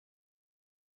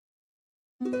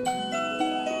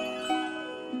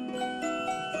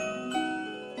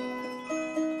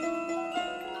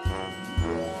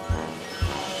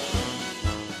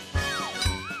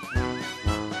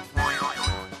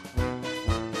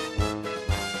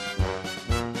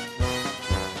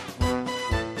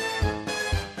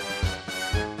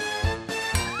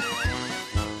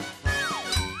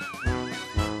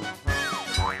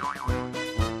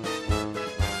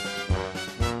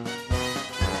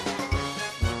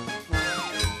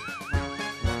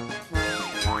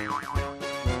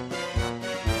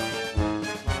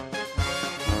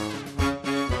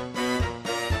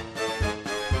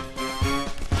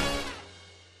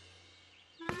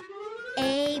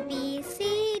A, B,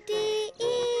 C, D,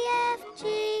 E, F,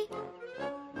 G.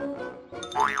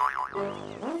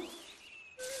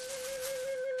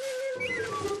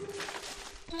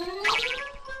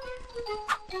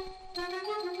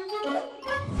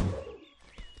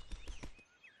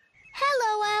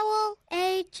 Hello, Owl.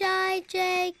 H, I,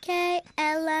 J, K,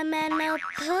 L, M, N, O.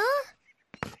 Huh?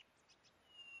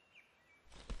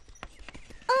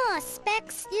 Aw,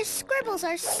 Specs, your scribbles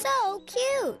are so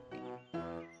cute.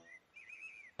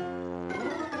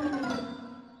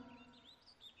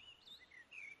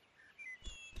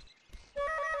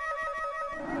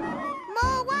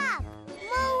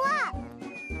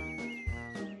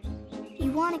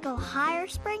 You want to go higher,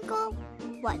 Sprinkle?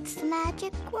 What's the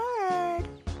magic word?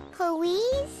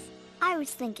 Please? I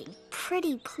was thinking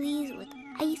pretty please with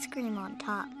ice cream on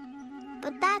top.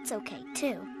 But that's okay,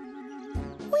 too.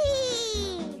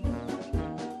 Whee!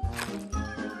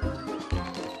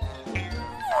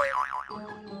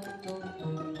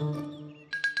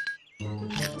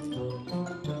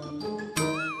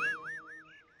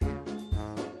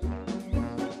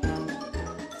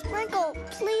 Sprinkle,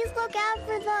 please look out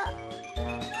for the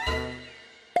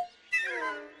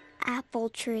apple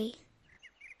tree.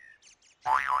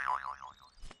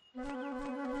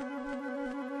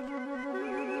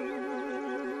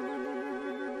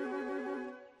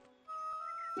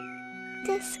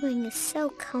 This swing is so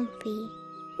comfy.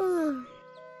 Ooh,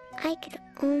 I could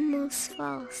almost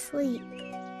fall asleep.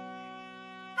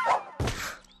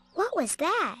 What was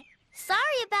that? Sorry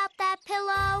about that,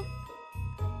 Pillow.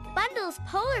 Bundles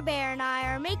Polar Bear and I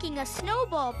are making a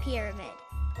snowball pyramid.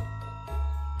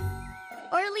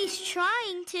 Or at least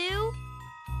trying to.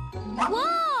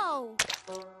 Whoa!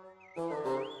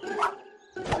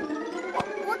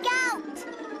 Look out!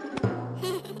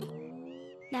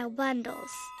 Now,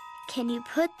 Bundles, can you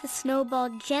put the snowball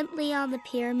gently on the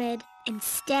pyramid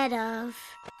instead of...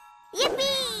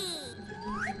 Yippee!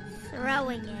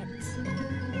 Throwing it.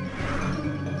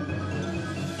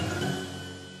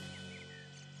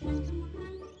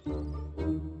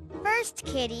 First,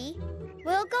 Kitty,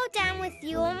 we'll go down with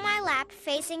you on my lap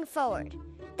facing forward,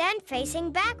 then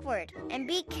facing backward, and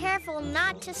be careful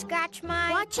not to scratch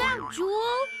my... Watch out,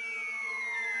 Jewel!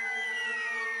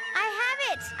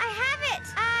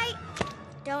 I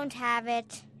don't have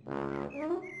it.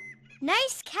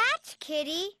 Nice catch,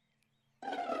 Kitty.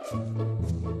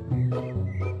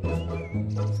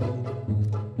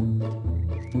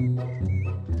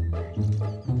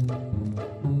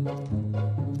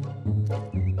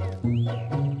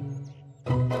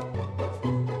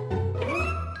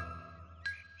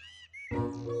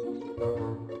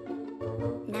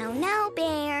 Now,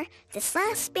 Bear, this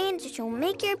last bandage will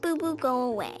make your boo-boo go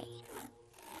away.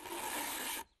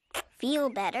 Feel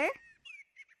better?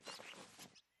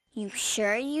 You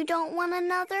sure you don't want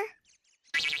another?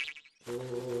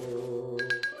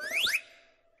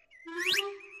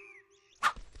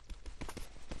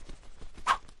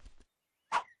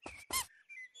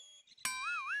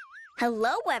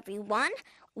 Hello, everyone.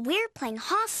 We're playing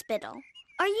hospital.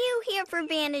 Are you here for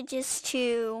bandages,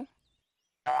 too?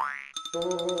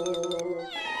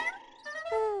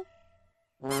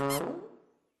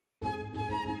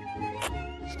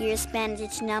 Here's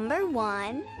bandage number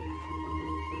 1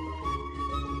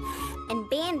 and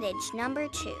bandage number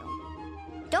 2.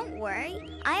 Don't worry,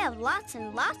 I have lots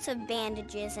and lots of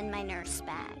bandages in my nurse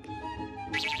bag.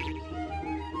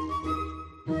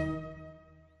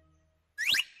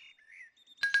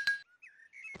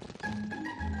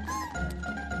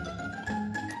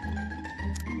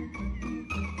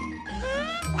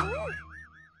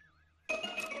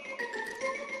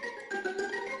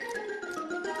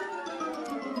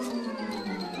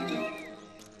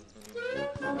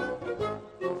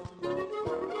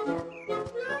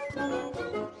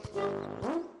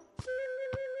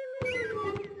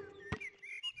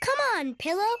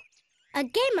 Pillow, a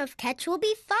game of catch will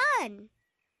be fun.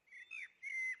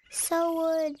 So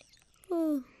would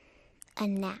a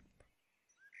nap.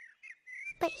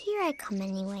 But here I come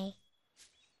anyway.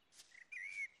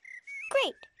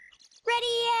 Great.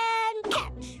 Ready and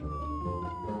catch.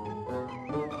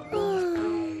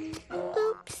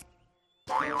 Oops.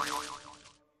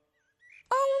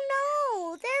 Oh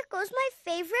no, there goes my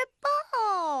favorite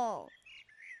ball.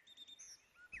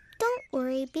 Don't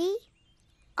worry, Bee.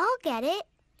 I'll get it.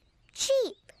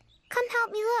 Sheep, come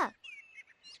help me look.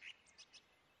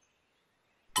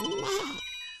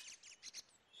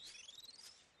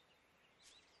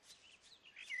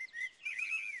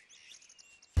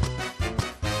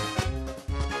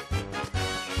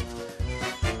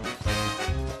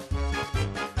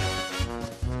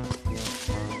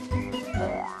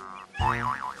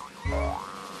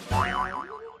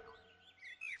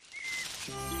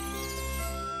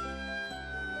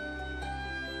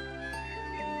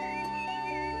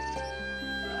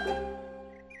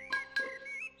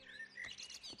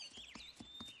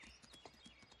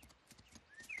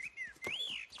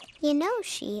 You know,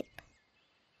 Sheep,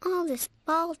 all this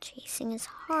ball chasing is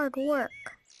hard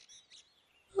work.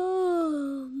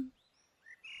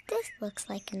 This looks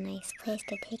like a nice place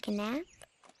to take a nap.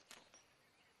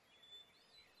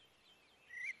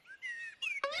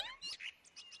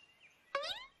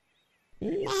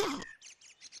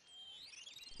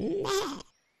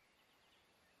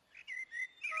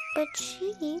 But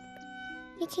Sheep,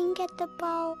 you can get the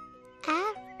ball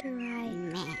after I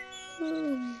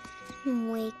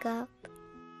wake up.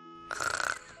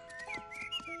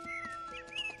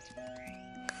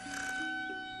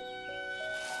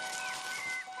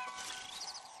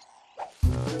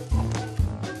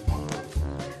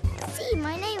 C,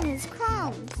 my name is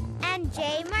Crumbs. And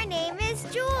J, my name is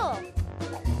Jewel.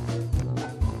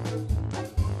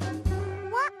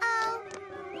 Whoa!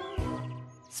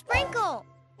 Sprinkle,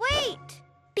 wait!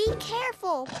 Be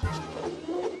careful.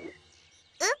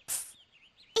 Oops.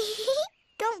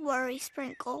 Don't worry,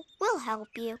 Sprinkle. We'll help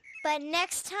you. But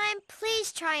next time,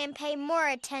 please try and pay more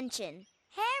attention.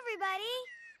 Hey, everybody!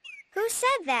 Who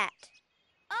said that?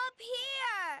 Up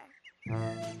here!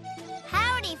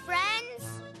 Howdy,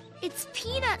 friends! It's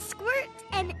Peanut, Squirt,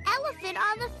 and Elephant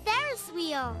on the Ferris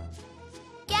wheel.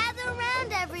 Gather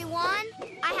around, everyone.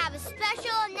 I have a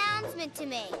special announcement to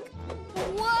make.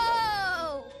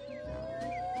 Whoa!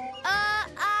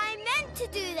 I meant to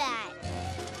do that.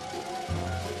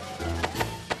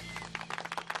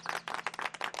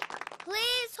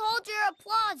 Please hold your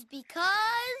applause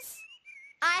because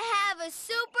I have a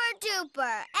super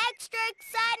duper extra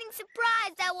exciting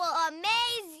surprise that will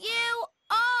amaze you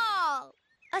all.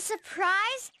 A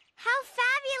surprise? How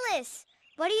fabulous!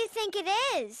 What do you think it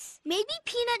is? Maybe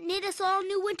Peanut knit us all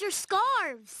new winter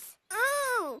scarves.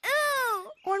 Ooh!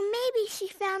 Ooh! Or maybe she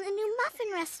found a new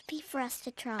muffin recipe for us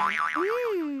to try.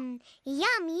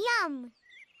 Yum, yum.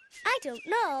 I don't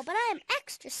know, but I'm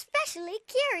extra specially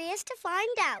curious to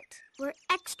find out. We're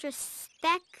extra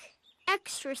speck.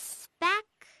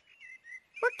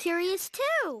 We're curious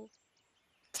too.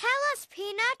 Tell us,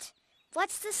 Peanut.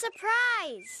 What's the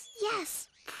surprise? Yes,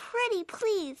 pretty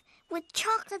please, with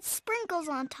chocolate sprinkles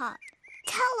on top.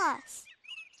 Tell us.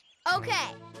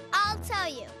 Okay, I'll tell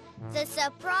you. The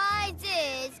surprise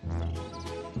is...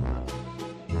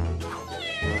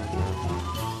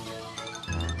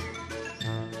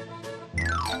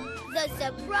 The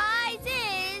surprise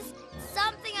is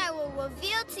something I will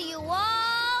reveal to you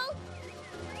all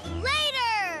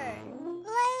later.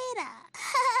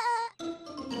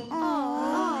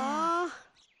 Aww.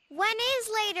 When is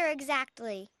later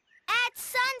exactly? At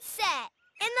sunset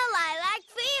in the lilac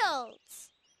fields.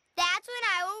 That's when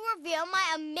I will reveal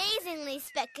my amazingly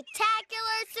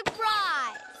spectacular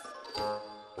surprise.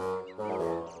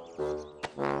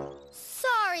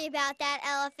 Sorry about that,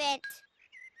 Elephant.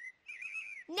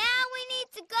 Now we need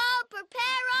to go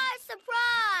prepare our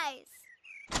surprise.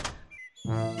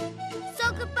 So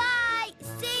goodbye.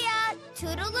 See ya.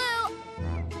 Toodaloo.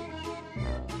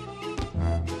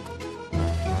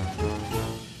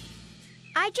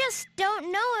 I just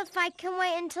don't know if I can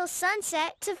wait until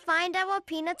sunset to find out what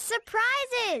Peanut's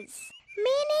surprise is.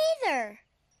 Me neither.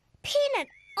 Peanut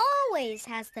always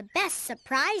has the best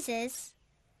surprises.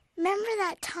 Remember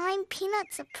that time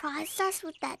Peanut surprised us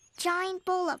with that giant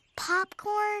bowl of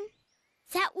popcorn?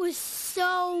 That was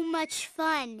so much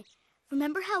fun.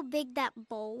 Remember how big that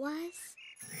bowl was?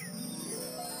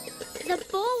 The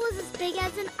bowl was as big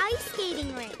as an ice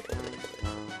skating rink.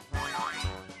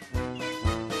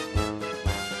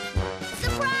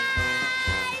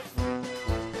 Surprise!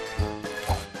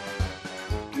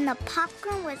 And the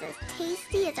popcorn was as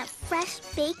tasty as a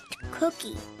fresh-baked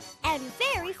cookie. And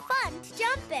very fun to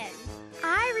jump in.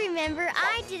 I remember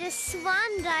I did a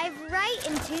swan dive right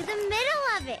into the middle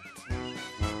of it.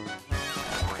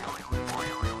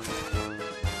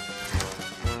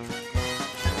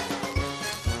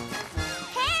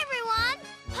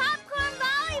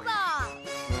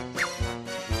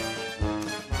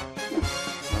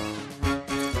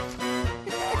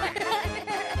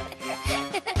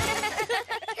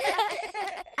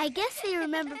 I guess they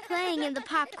remember playing in the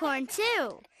popcorn,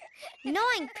 too.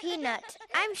 Knowing Peanut,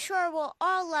 I'm sure we'll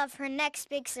all love her next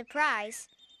big surprise.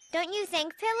 Don't you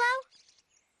think, Pillow?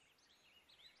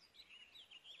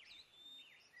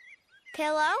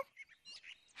 Pillow?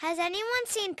 Has anyone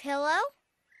seen Pillow?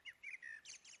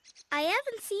 I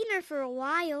haven't seen her for a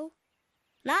while.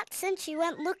 Not since she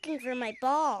went looking for my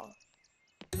ball.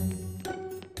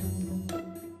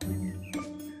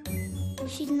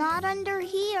 She's not under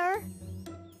here.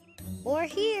 Or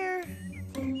here.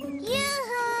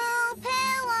 Yoo-hoo!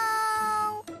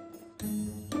 Pillow!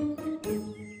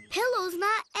 Pillow's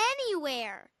not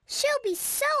anywhere. She'll be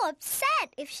so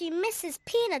upset if she misses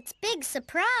Peanut's big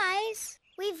surprise.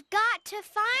 We've got to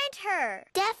find her.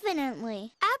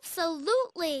 Definitely.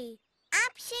 Absolutely.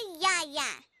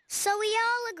 Apsha-ya-ya. So we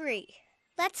all agree.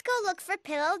 Let's go look for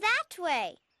Pillow that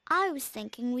way. I was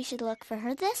thinking we should look for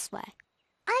her this way.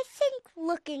 I think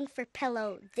looking for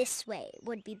Pillow this way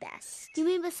would be best. You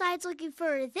mean besides looking for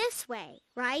her this way,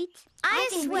 right? I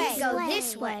think think we we go way.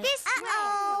 this way. This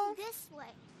Uh-oh. way. This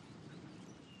way.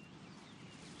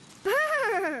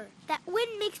 Brrr! That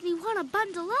wind makes me want to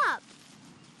bundle up.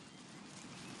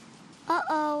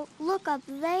 Uh-oh, look up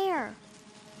there.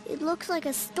 It looks like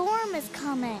a storm is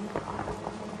coming.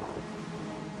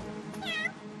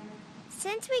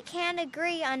 Since we can't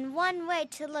agree on one way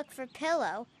to look for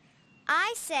Pillow,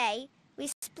 I say we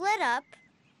split up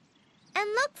and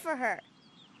look for her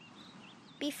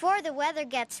before the weather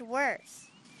gets worse.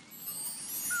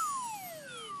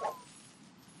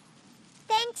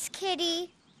 Thanks,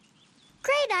 Kitty.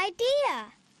 Great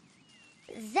idea.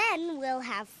 Then we'll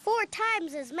have 4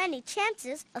 times as many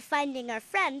chances of finding our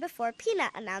friend before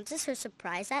Peanut announces her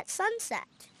surprise at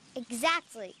sunset.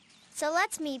 Exactly. So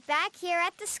let's meet back here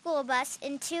at the school bus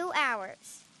in 2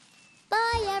 hours.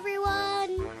 Bye,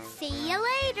 everyone. See you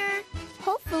later.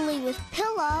 Hopefully with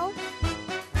Pillow.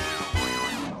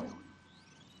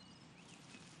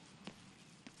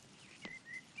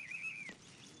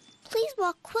 Please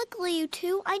walk quickly, you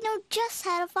two. I know just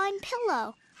how to find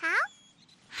Pillow. How?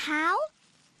 How?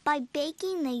 By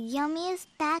baking the yummiest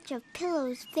batch of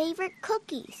Pillow's favorite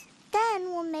cookies.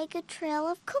 Then we'll make a trail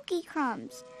of cookie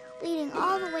crumbs, leading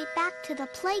all the way back to the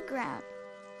playground.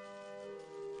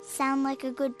 Sound like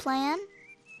a good plan?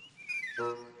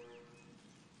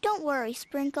 Don't worry,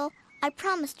 Sprinkle. I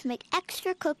promise to make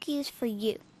extra cookies for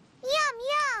you. Yum,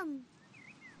 yum!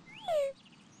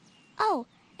 Oh,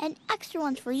 and extra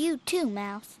ones for you too,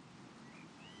 Mouse.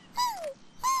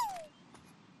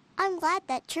 I'm glad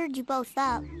that cheered you both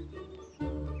up.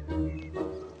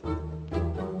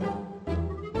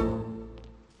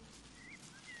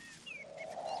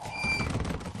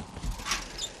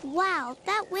 Wow,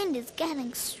 that wind is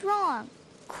getting strong.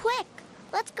 Quick,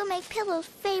 let's go make Pillow's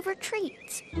favorite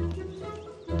treats.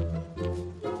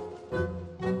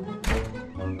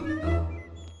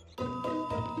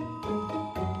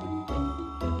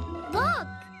 Look,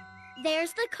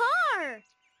 there's the car.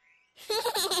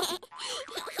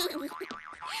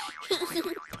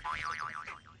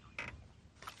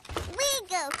 We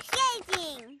go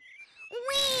shaking!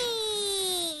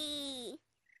 Whee!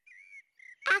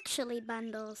 Actually,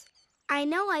 Bundles, I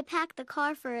know I packed the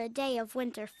car for a day of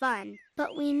winter fun,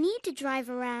 but we need to drive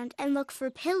around and look for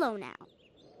Pillow now.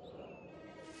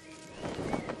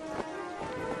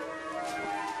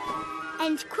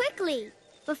 And quickly,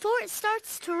 before it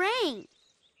starts to rain.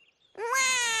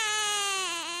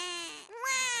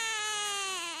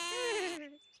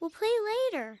 We'll play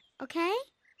later, okay?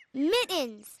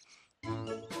 Mittens!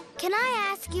 Can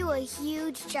I ask you a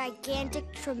huge,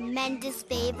 gigantic, tremendous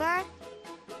favor?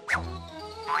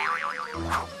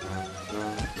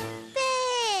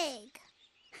 Big!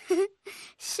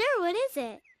 Sure, what is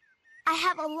it? I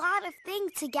have a lot of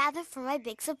things to gather for my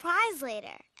big surprise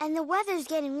later. And the weather's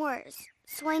getting worse,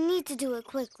 so I need to do it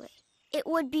quickly. It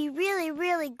would be really,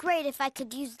 really great if I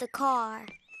could use the car.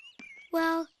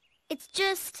 Well, it's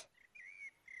just...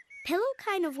 Pillow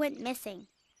kind of went missing.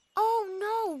 Oh,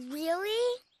 no,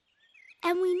 really?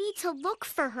 And we need to look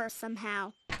for her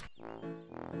somehow.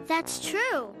 That's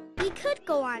true. We could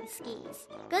go on skis.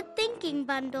 Good thinking,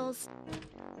 Bundles.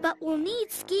 But we'll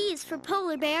need skis for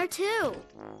Polar Bear, too.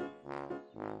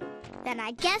 Then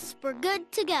I guess we're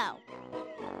good to go.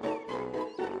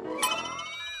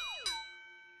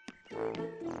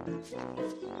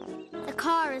 The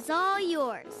car is all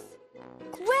yours.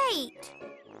 Great!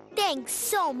 Thanks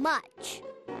so much.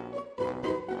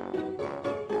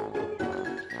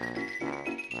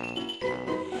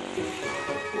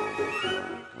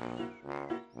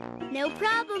 No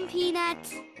problem, Peanut.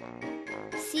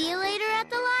 See you later at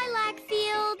the lilac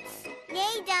fields.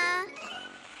 Later.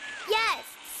 Yes,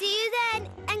 see you then,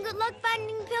 and good luck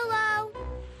finding Pillow.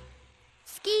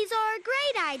 Skis are a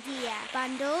great idea,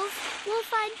 Bundles. We'll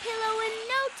find Pillow in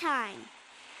no time.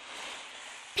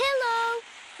 Pillow,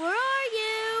 where are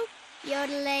you?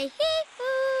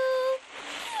 Yodelay-hee-hoo.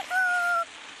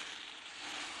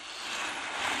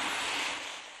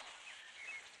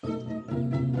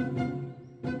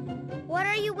 What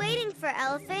are you waiting for,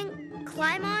 Elephant?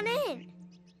 Climb on in.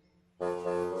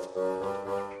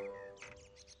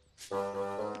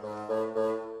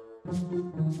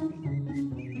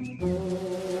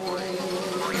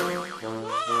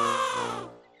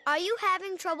 Are you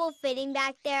having trouble fitting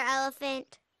back there,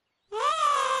 Elephant?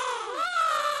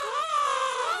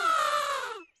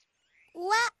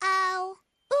 Uh-oh.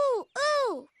 Ooh,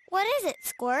 ooh! What is it,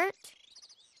 Squirt?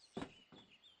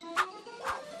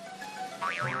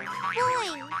 Boing,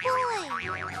 boing.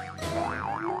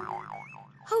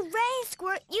 Hooray,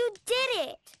 Squirt! You did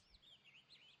it!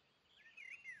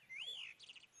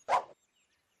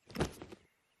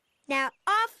 Now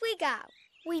off we go.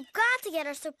 We've got to get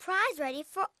our surprise ready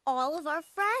for all of our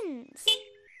friends.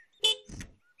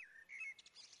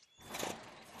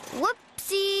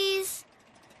 Whoopsies!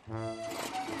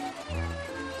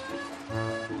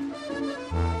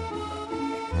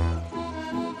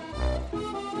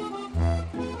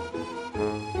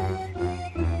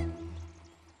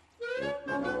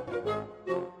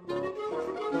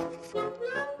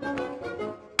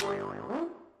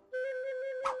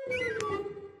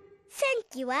 Thank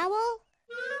you, Owl.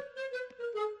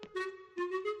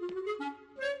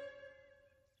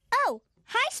 Oh,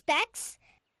 hi, Specs.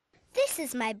 This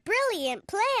is my brilliant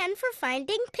plan for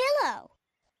finding Pillow.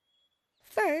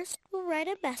 First, we'll write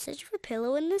a message for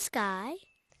Pillow in the sky.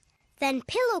 Then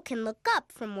Pillow can look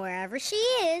up from wherever she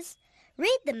is,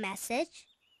 read the message,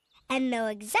 and know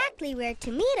exactly where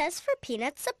to meet us for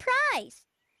Peanut's surprise.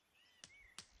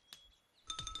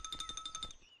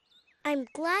 I'm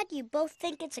glad you both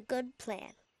think it's a good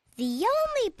plan. The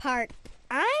only part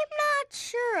I'm not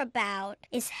sure about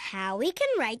is how we can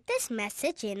write this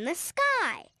message in the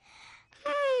sky.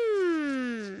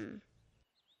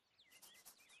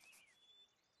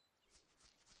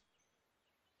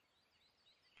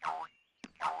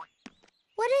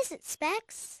 What is it,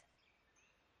 Specs?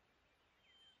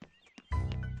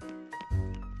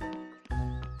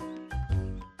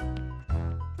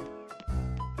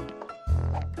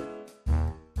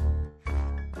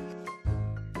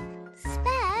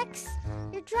 Specs,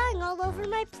 you're drawing all over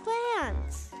my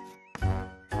plans.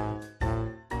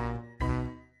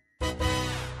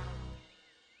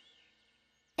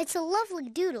 It's a lovely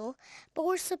doodle, but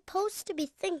we're supposed to be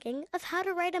thinking of how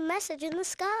to write a message in the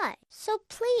sky. So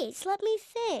please, let me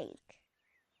think.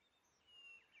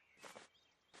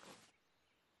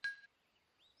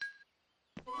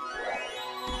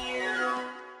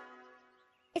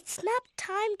 It's not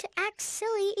time to act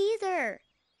silly either.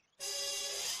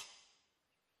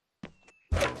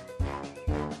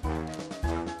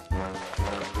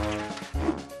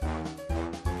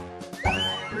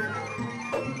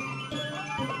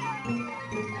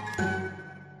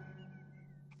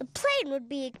 A plane would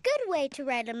be a good way to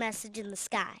write a message in the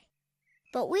sky.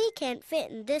 But we can't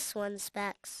fit in this one,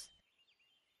 Specs.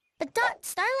 But Dot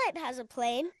Starlight has a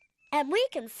plane, and we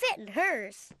can fit in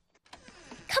hers.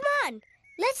 Come on,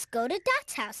 let's go to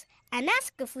Dot's house and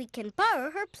ask if we can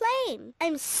borrow her plane.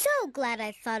 I'm so glad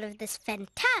I thought of this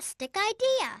fantastic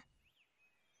idea.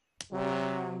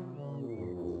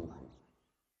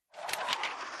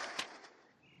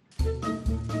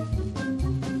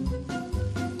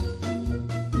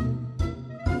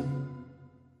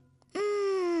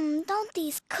 Don't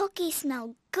these cookies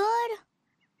smell good?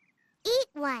 Eat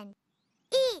one.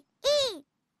 Eat, eat.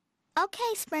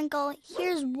 Okay, Sprinkle,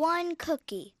 here's one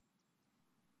cookie.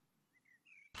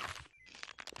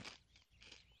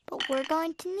 But we're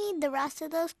going to need the rest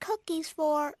of those cookies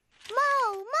for...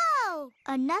 Mo!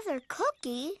 Another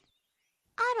cookie?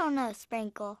 I don't know,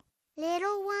 Sprinkle.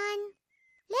 Little one.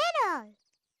 Little.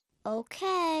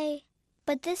 Okay,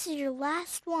 but this is your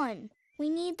last one. We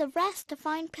need the rest to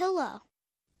find Pillow.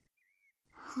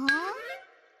 Huh?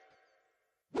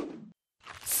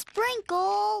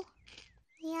 Sprinkle!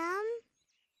 Yum.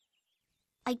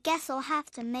 I guess I'll have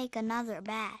to make another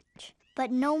batch. But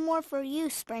no more for you,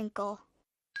 Sprinkle.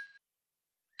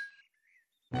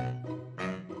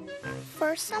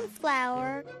 For some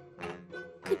flour,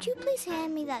 could you please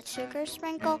hand me that sugar,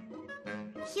 Sprinkle?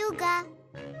 Huga.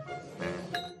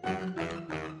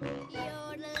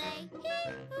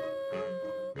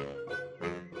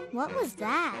 What was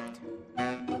that?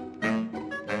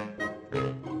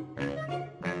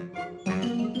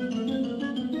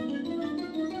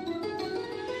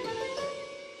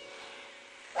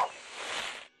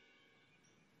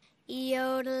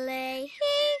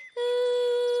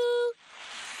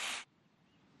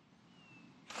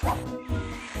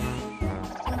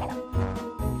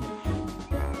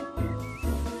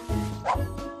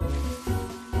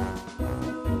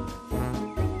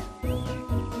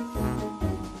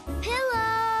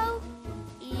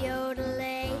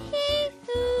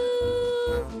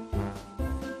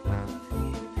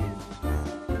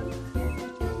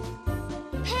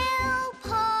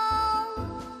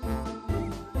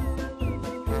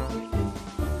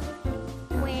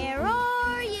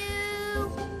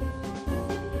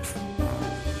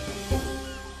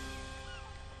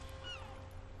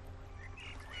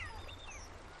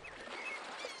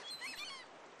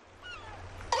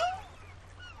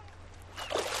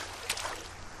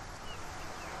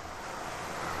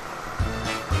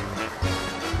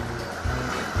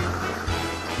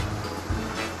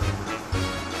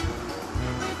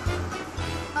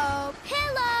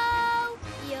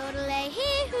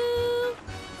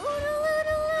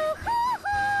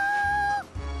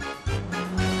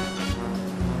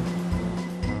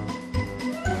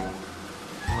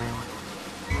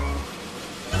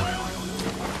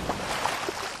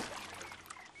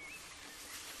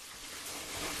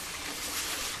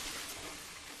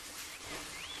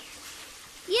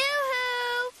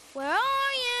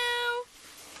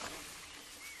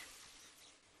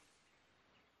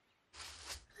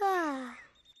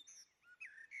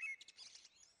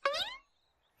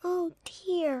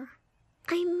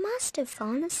 must have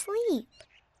fallen asleep.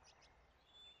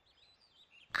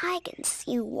 I can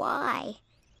see why.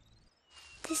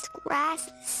 This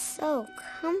grass is so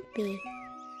comfy.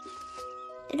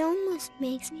 It almost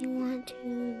makes me want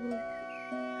to...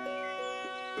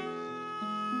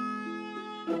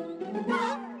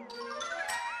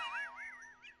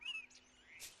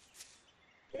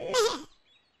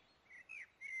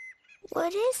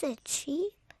 What is it,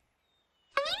 sheep?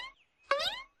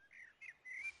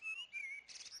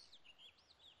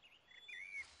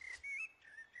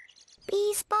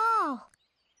 Bee's ball.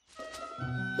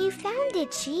 You found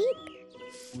it, sheep.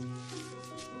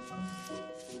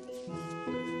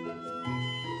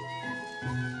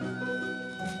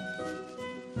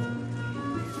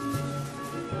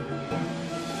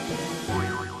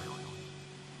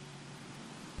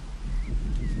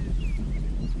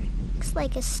 Looks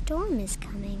like a storm is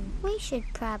coming. We should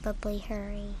probably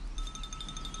hurry.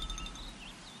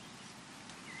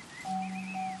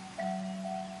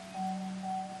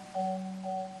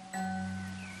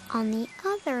 On the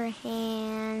other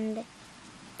hand,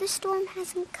 the storm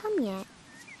hasn't come yet.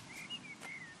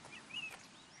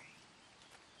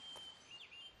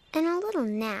 And a little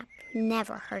nap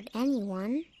never hurt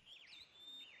anyone.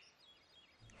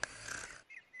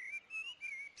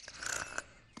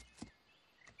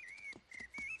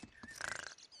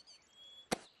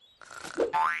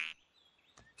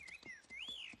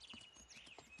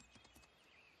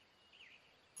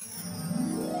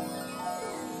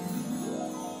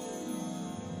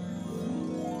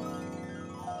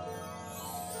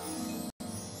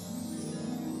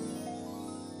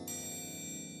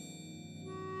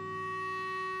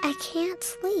 I can't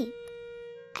sleep.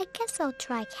 I guess I'll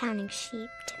try counting sheep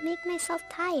to make myself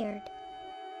tired.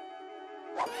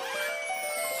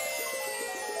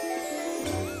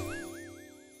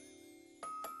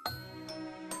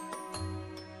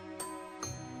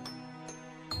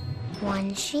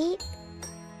 One sheep,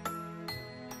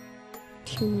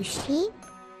 2 sheep,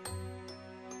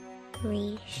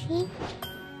 3 sheep.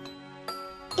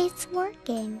 It's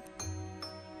working.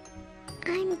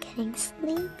 I'm getting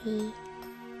sleepy.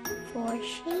 4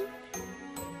 sheep,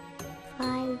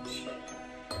 5 sheep.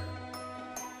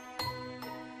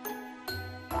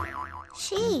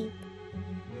 Sheep.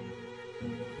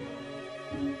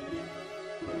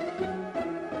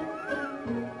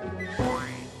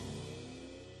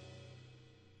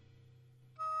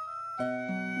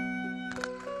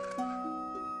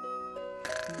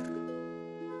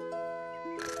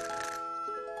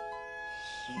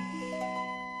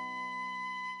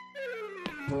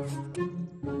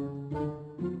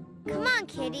 Come on,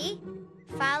 Kitty.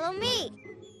 Follow me.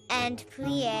 And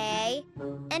plie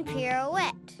and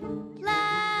pirouette.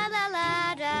 La la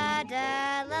la da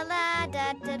da la la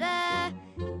da da da.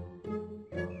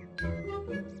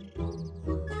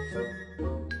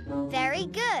 Very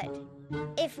good.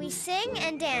 If we sing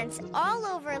and dance all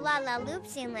over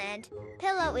Lalaloopsy land,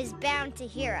 Pillow is bound to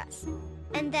hear us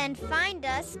and then find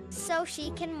us so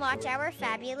she can watch our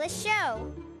fabulous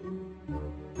show.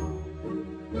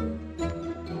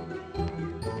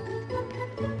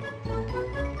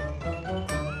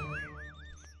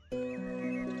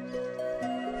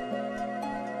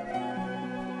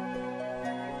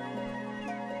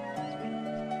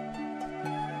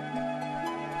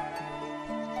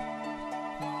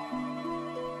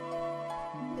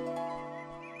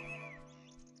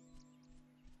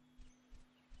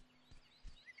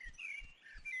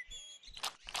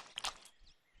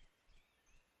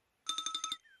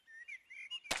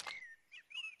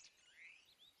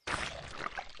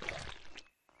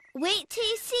 Wait till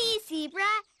you see, Zebra.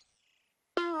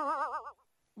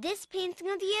 This painting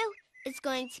of you is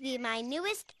going to be my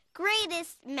newest,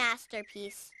 greatest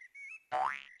masterpiece.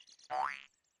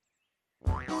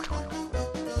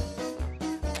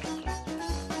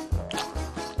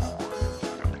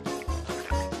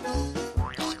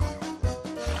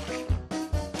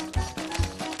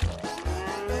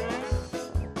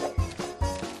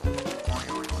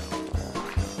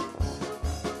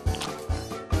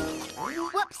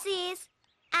 Whoopsies.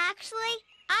 Actually,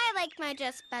 I like my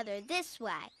dress better this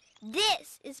way.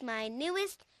 This is my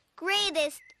newest,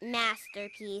 greatest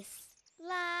masterpiece.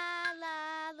 La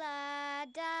la la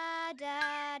da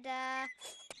da da.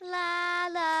 La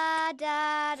la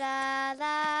da da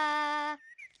la.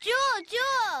 Jewel,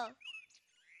 Jewel!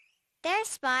 There's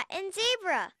Spot and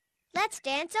Zebra. Let's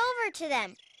dance over to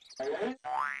them.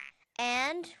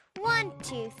 And 1,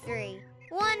 2, 3.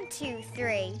 1, 2,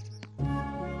 3.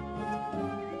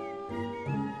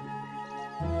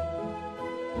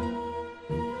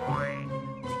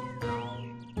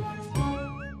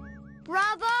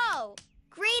 Bravo!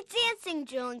 Great dancing,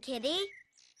 Jewel and Kitty.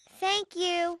 Thank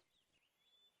you.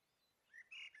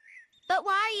 But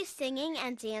why are you singing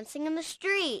and dancing in the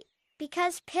street?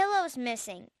 Because Pillow's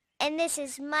missing, and this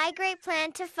is my great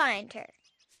plan to find her.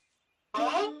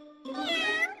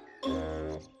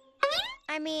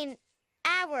 I mean,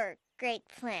 our great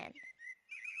plan.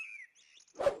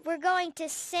 We're going to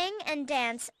sing and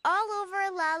dance all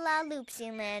over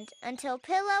Lalaloopsy land until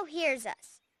Pillow hears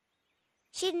us.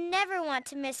 She'd never want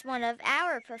to miss one of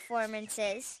our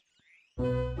performances.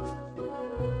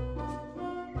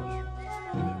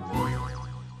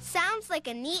 Sounds like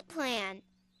a neat plan.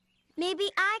 Maybe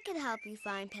I could help you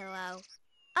find Pillow.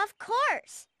 Of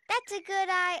course. That's a good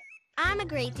I'm a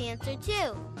great dancer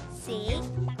too. See?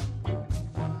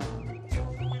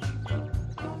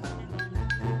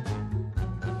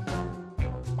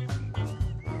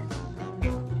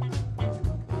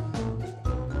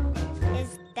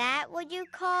 Is that what you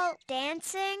call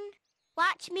dancing?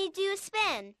 Watch me do a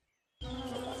spin.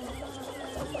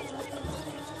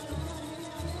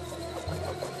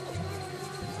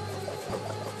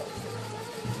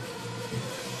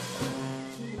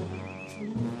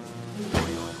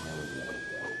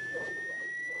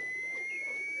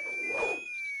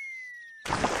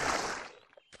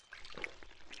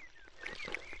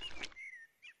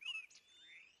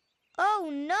 Oh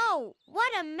no,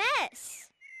 what a mess!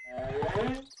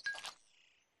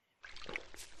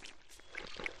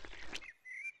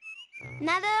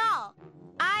 Not at all.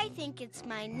 I think it's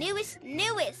my newest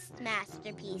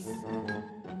masterpiece.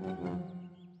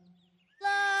 La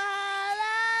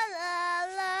la la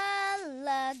la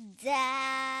la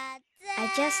da, da.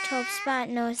 I just hope Spot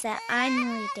knows that I'm the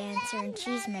lead dancer and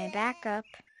she's my backup.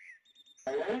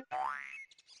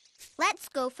 Let's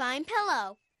go find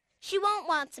Pillow. She won't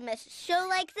want to miss a show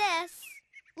like this.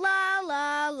 La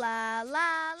la la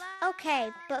la la.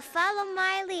 Okay, but follow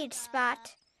my lead,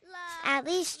 Spot. At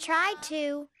least try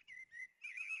to.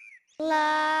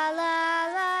 La la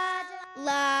la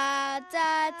la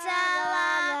da da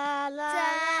la la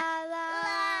la.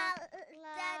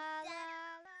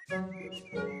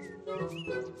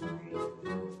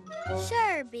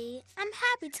 Sure, Bee. I'm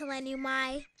happy to lend you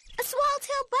a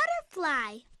swallowtail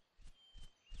butterfly.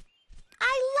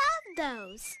 I love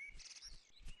those.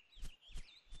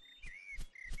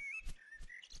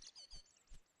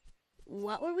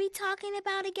 What were we talking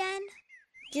about again?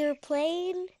 Your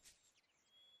plane?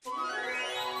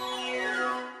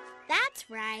 That's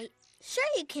right. Sure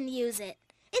you can use it.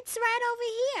 It's right over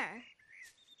here.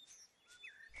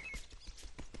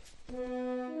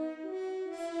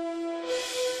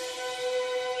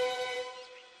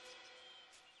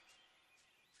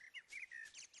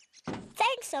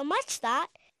 Thanks so much, Dot.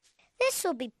 This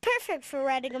will be perfect for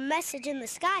writing a message in the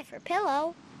sky for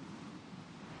Pillow.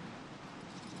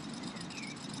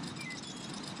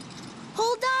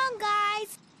 Hold on,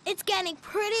 guys. It's getting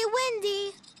pretty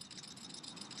windy.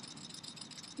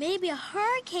 Maybe a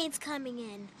hurricane's coming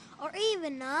in, or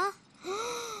even a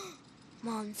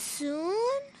monsoon?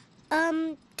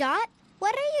 Dot,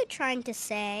 what are you trying to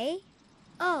say?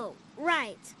 Oh,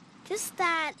 right. Just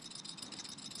that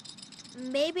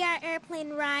maybe our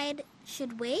airplane ride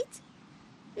should wait?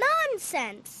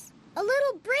 Nonsense! A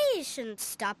little breeze shouldn't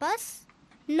stop us.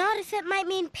 Not if it might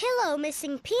mean Pillow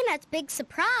missing Peanut's big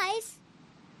surprise.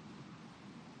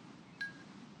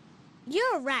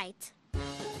 You're right.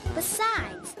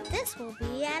 Besides, this will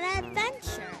be an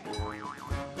adventure.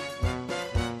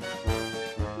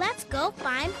 Let's go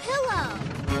find Pillow.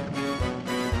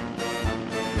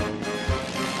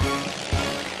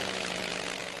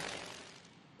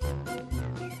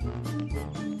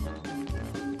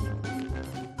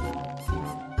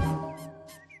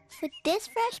 With this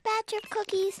fresh batch of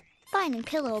cookies, finding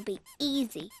Pillow will be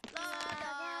easy.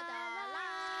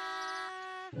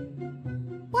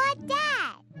 What's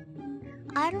that?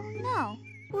 I don't know.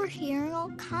 We're hearing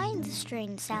all kinds of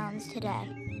strange sounds today.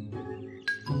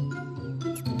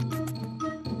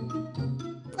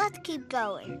 Let's keep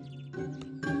going.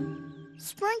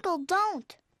 Sprinkle,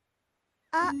 don't.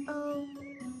 Uh-oh.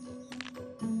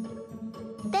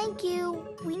 Thank you.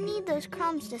 We need those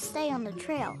crumbs to stay on the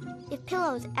trail, if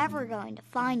Pillow's ever going to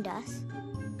find us.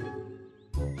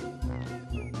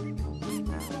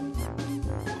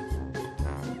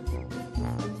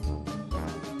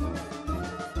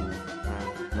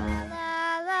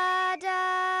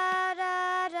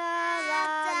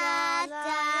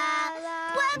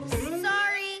 Whoops,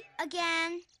 sorry.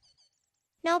 Again.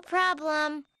 No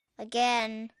problem.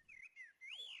 Again.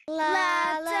 La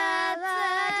la la la.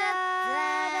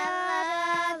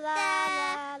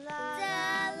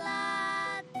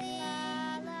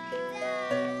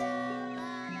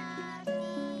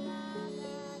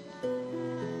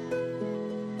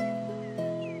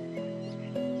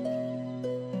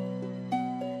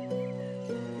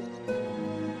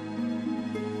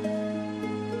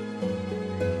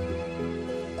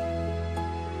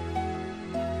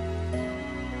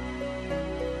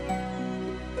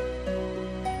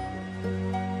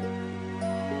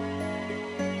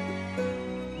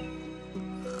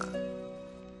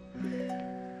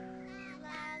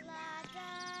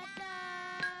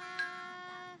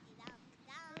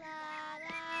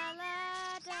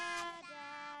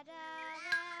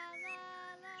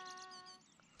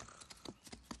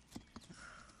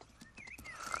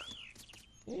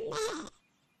 Hey,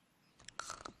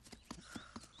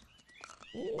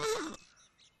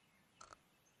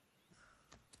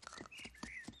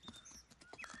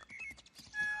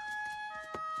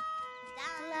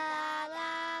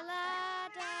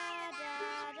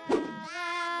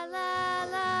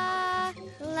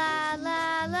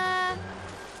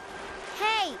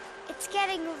 it's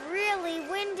getting really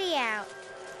windy out.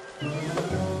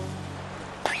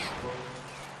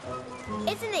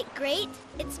 Isn't it great?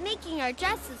 It's making our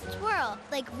dresses twirl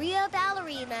like real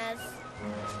ballerinas.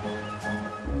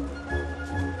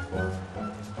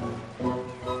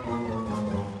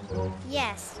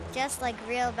 Yes, just like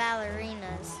real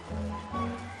ballerinas.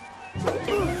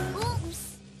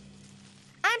 Oops.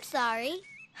 I'm sorry.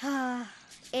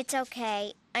 It's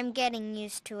okay. I'm getting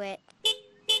used to it.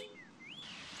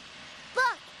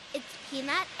 Look, it's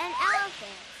Peanut and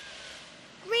Elephant.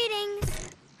 Greetings.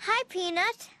 Hi,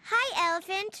 Peanut. Hi,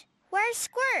 Elephant. Where's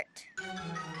Squirt?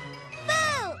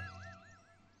 Boo!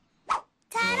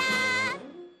 Ta-da!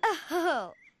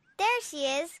 Oh, there she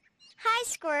is. Hi,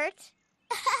 Squirt.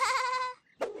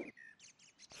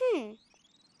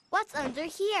 What's under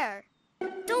here?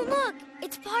 Don't look.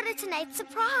 It's part of tonight's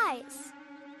surprise.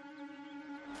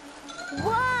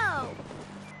 Whoa!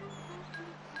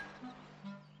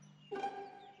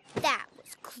 That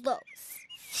was close.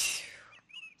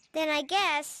 Then I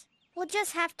guess we'll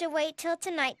just have to wait till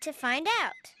tonight to find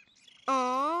out.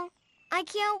 Aw, I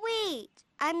can't wait.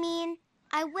 I mean,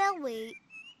 I will wait,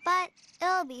 but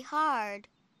it'll be hard.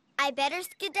 I better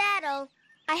skedaddle.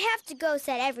 I have to go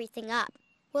set everything up.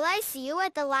 Will I see you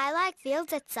at the lilac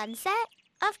fields at sunset?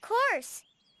 Of course.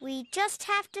 We just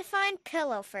have to find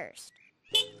Pillow first.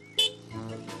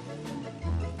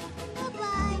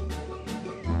 Bye-bye.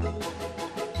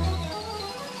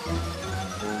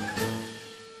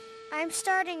 I'm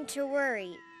starting to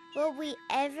worry. Will we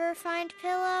ever find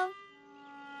Pillow?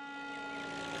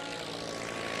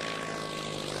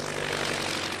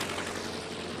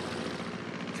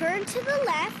 Turn to the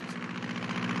left.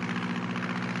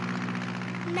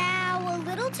 Now a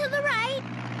little to the right.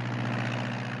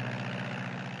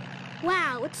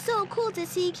 Wow, it's so cool to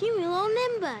see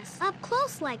cumulonimbus up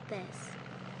close like this.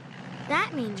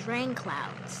 That means rain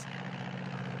clouds.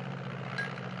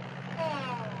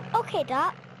 Okay,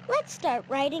 Dot, let's start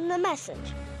writing the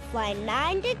message. Fly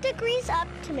 90 degrees up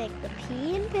to make the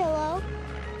P in Pillow.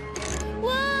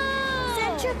 Whoa!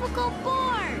 Centrifugal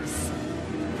force!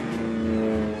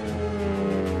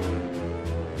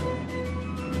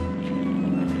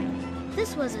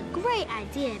 This was a great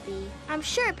idea, Bee. I'm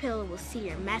sure Pillow will see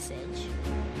your message.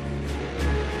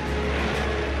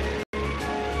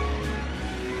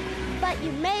 But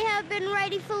you may have been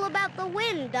rightful about the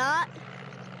wind, Dot.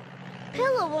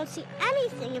 Pillow won't see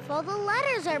anything if all the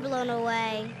letters are blown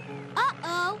away.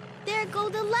 Uh-oh, there go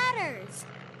the letters.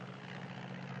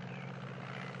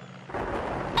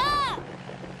 Ah!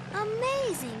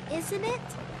 Amazing, isn't it?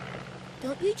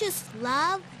 Don't you just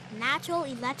love natural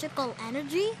electrical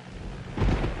energy?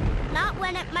 Not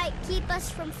when it might keep us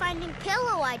from finding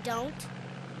Pillow, I don't.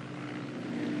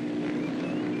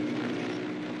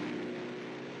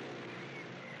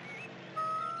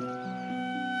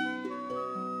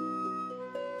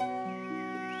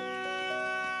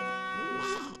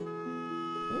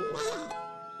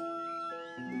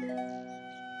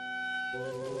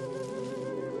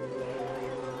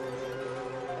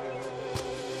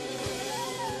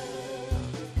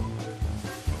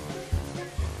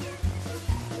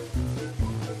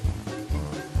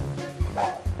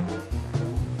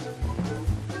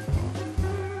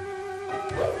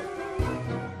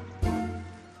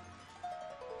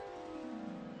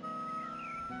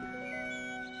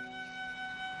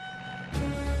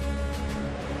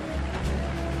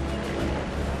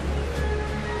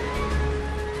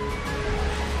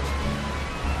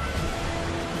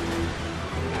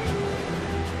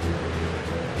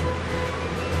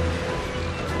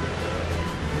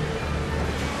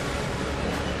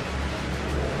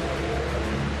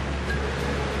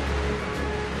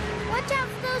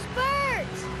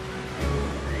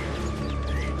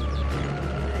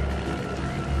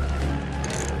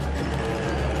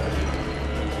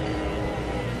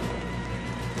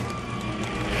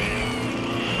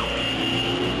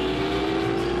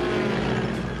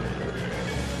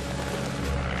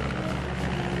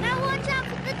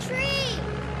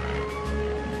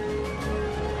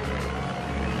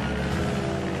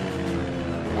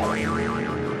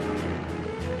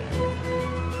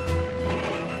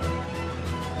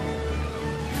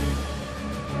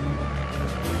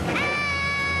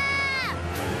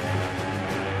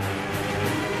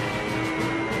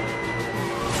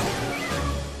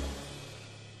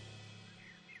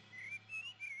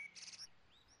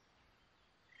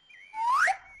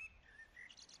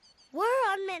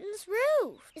 Mitten's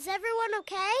roof. Is everyone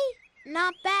okay?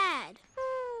 Not bad.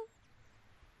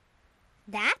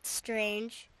 That's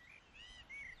strange.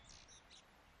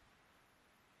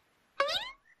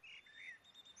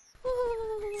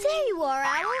 There you are,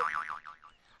 Owl.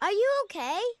 Are you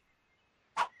okay?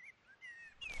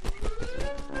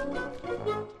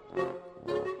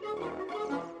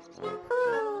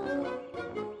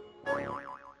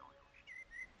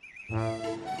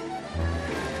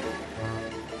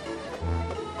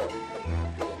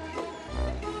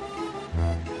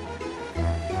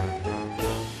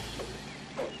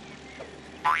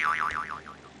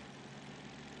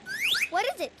 What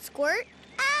is it, Squirt?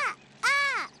 Ah!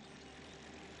 Ah!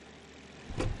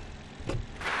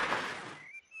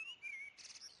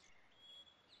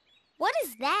 What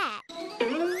is that?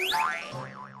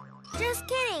 Just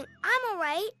kidding. I'm all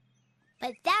right.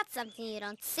 But that's something you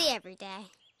don't see every day.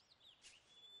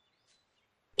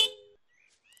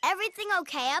 Everything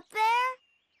okay up there?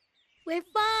 We're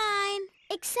fine.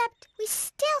 Except we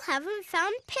still haven't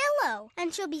found Pillow.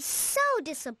 And she'll be so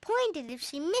disappointed if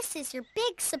she misses your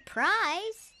big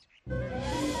surprise.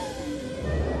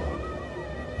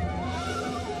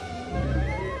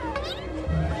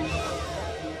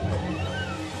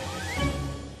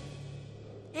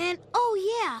 And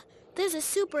oh yeah, there's a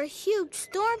super huge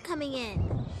storm coming in.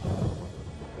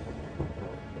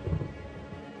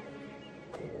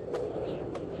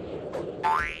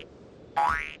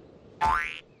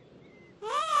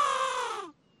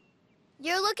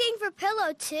 You're looking for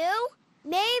Pillow too?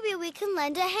 Maybe we can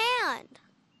lend a hand.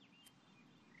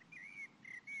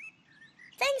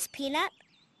 Thanks, Peanut.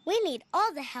 We need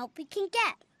all the help we can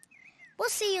get. We'll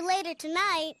see you later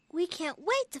tonight. We can't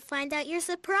wait to find out your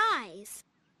surprise.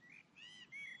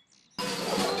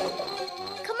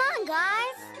 Come on,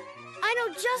 guys. I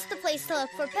know just the place to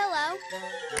look for Pillow.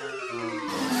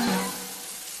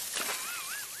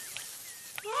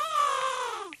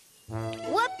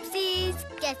 Whoopsies!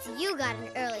 Guess you got an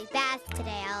early bath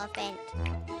today, Elephant.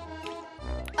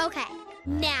 Okay,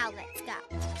 now let's go.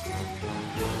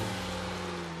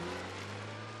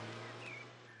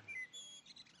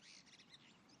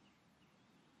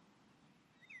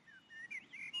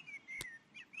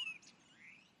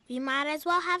 We might as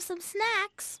well have some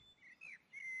snacks.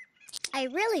 I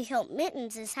really hope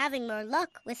Mittens is having more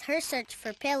luck with her search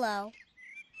for Pillow.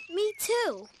 Me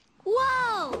too.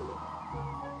 Whoa!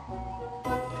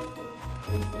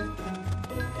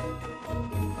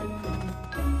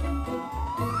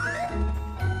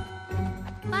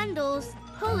 Bundles,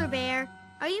 Polar Bear,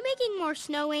 are you making more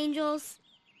snow angels?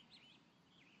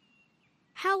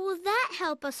 How will that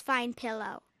help us find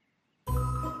Pillow?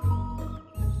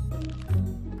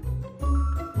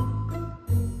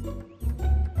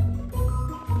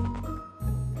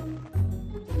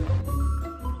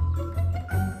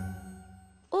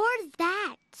 Or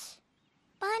that.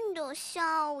 Bundle,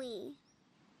 shall we?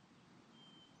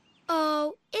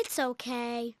 Oh, it's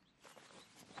okay.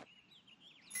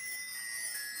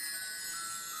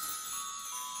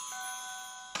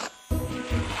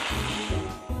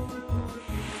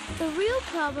 The real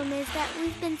problem is that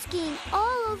we've been skiing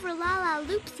all over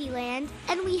Lalaloopsy land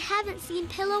and we haven't seen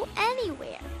Pillow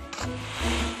anywhere.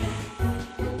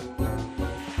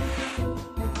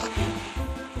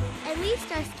 At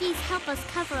least our skis help us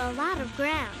cover a lot of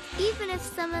ground, even if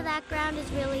some of that ground is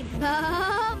really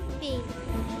bumpy.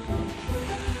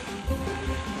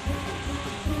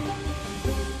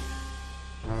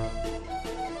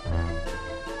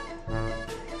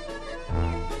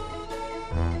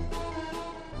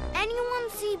 Anyone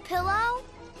see Pillow?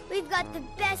 We've got the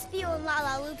best view in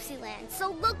Lalaloopsy land,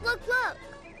 so look, look, look!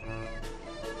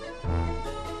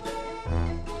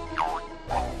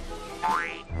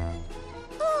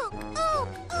 Ook, ook,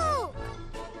 ook!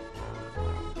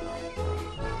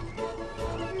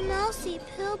 No see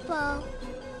Pillow.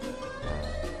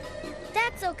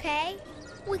 That's okay.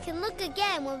 We can look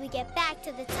again when we get back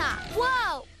to the top.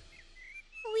 Whoa!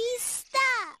 We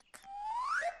stuck.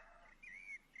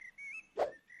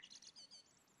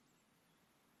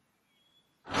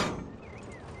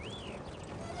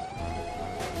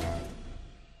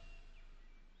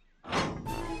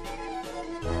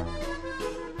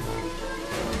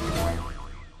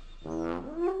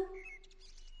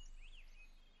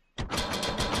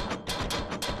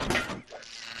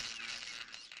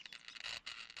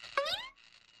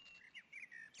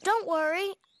 Don't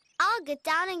worry. I'll get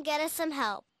down and get us some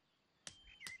help.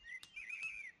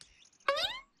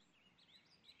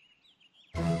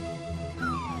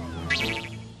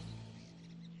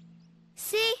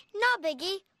 See? No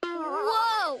biggie.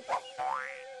 Whoa!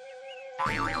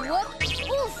 Whoop!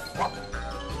 Oof!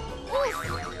 Oof!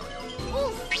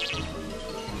 Oof!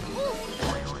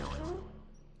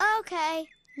 Okay,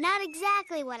 not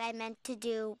exactly what I meant to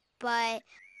do, but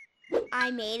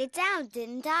I made it down,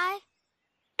 didn't I?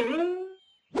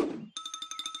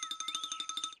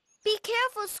 Be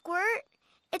careful, Squirt.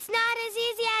 It's not as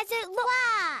easy as it looks.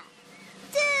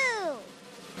 1, 2,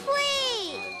 3.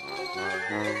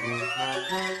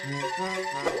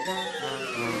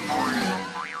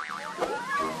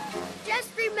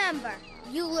 Just remember,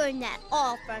 you learned that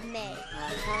all from me.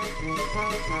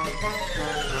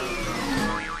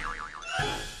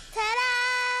 Ta-da!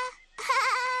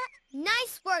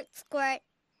 Nice work, Squirt.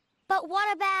 But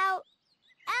what about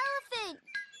Elephant?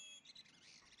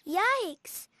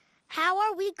 Yikes! How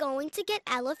are we going to get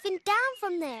Elephant down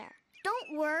from there?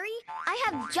 Don't worry, I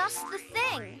have just the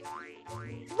thing.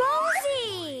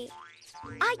 Rosie!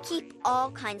 I keep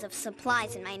all kinds of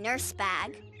supplies in my nurse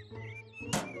bag.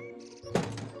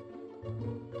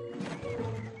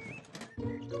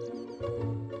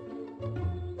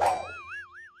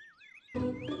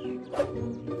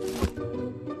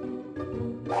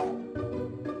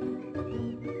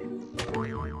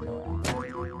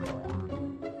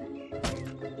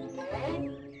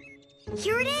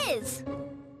 Here it is.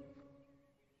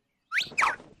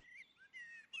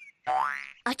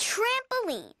 A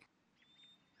trampoline.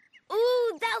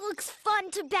 Ooh, that looks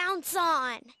fun to bounce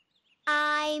on.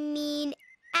 I mean,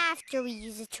 after we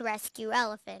use it to rescue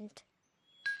Elephant.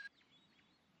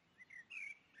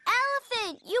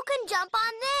 Elephant, you can jump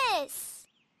on this.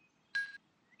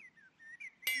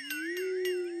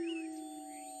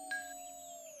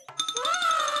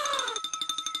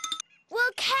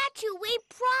 We'll catch you, we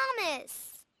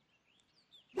promise.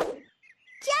 Jump,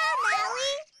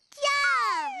 Ellie!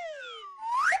 Jump!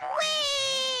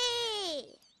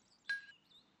 Whee!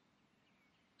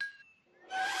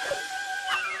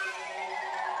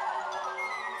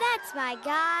 That's my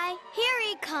guy. Here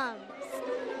he comes.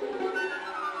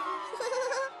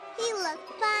 He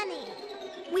looked funny.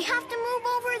 We have to move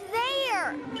over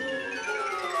there.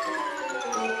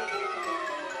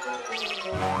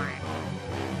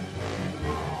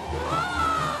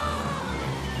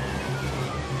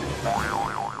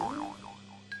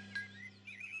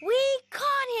 We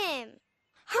caught him!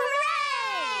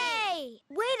 Hooray!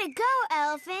 Way to go,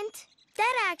 Elephant.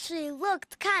 That actually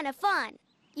looked kind of fun.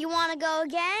 You want to go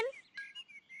again?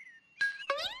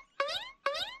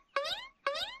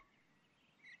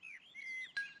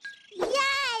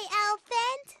 Yay,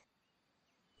 Elephant!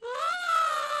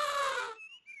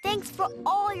 Thanks for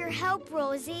all your help,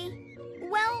 Rosie.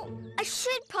 Well, I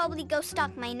should probably go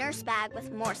stock my nurse bag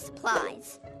with more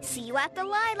supplies. See you at the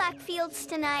lilac fields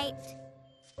tonight.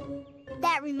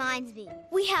 That reminds me,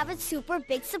 we have a super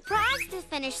big surprise to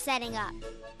finish setting up.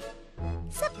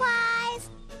 Surprise!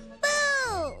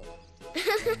 Boo!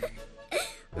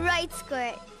 Right,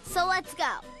 Squirt. So let's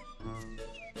go.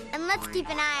 And let's keep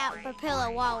an eye out for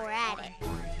Pillow while we're at it.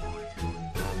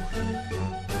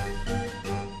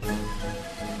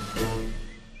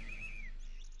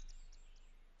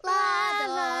 La,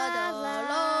 la.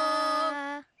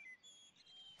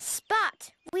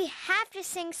 Spot, we have to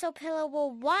sing so Pillow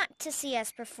will want to see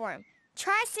us perform.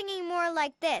 Try singing more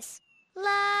like this.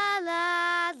 La,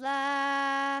 la,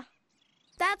 la.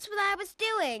 That's what I was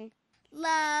doing.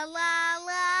 La, la,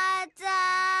 la,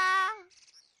 da.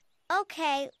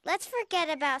 Okay, let's forget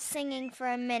about singing for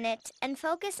a minute and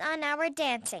focus on our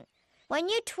dancing. When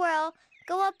you twirl,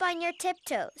 go up on your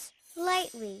tiptoes,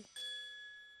 lightly,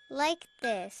 like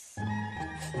this.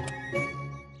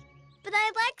 But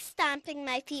I like stomping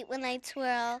my feet when I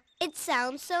twirl. It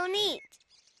sounds so neat.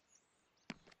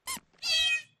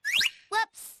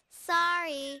 Whoops,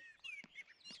 sorry.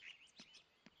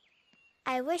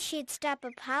 I wish she'd stop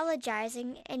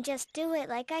apologizing and just do it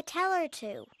like I tell her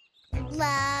to.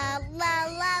 La, la,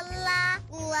 la, la,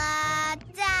 la,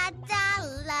 da, da,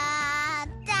 la,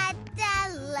 da, da,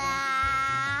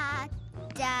 la,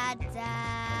 da,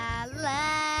 da,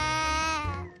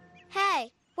 la.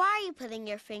 Hey, why are you putting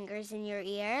your fingers in your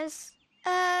ears?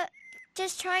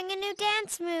 Just trying a new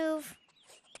dance move.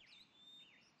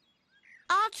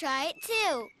 I'll try it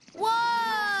too.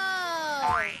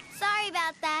 Whoa! Sorry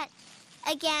about that.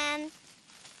 Again.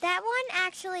 That one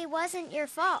actually wasn't your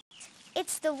fault.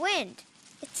 It's the wind.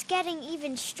 It's getting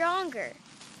even stronger.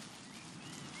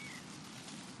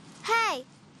 Hey,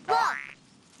 look!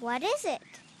 What is it?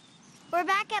 We're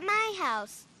back at my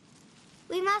house.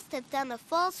 We must have done a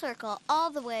full circle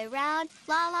all the way around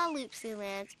Lalaloopsy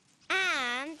land.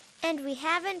 And we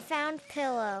haven't found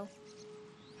Pillow.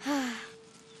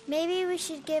 Maybe we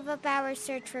should give up our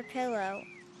search for Pillow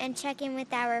and check in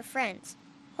with our friends.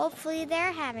 Hopefully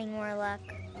they're having more luck.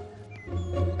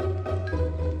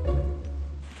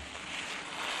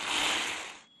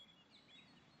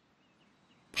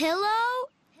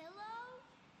 Pillow?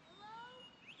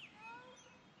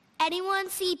 Anyone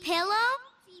see Pillow?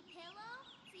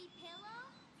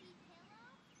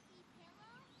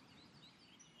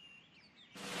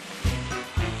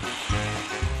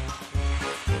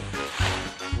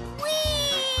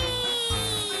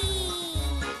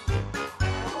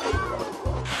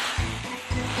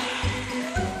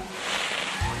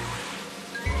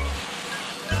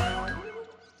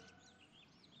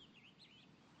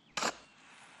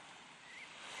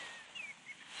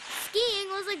 Skiing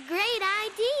was a great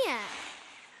idea.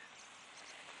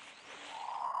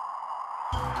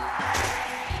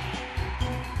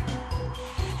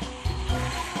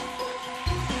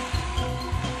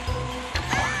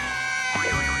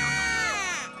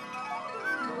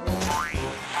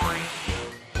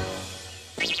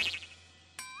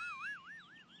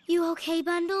 You okay,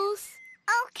 Bundles?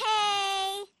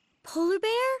 Okay. Polar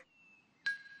bear?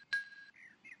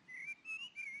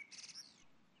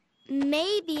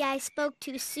 Maybe I spoke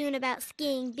too soon about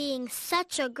skiing being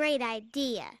such a great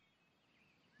idea.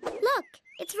 Look,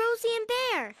 it's Rosie and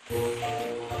Bear.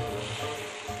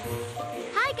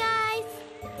 Hi, guys.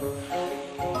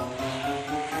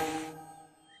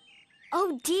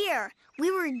 Oh dear,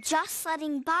 we were just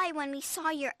sledding by when we saw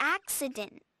your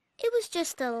accident. It was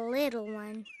just a little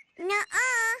one.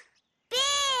 Nuh-uh.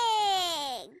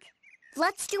 Big!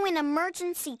 Let's do an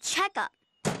emergency checkup,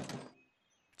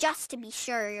 just to be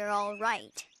sure you're all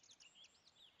right.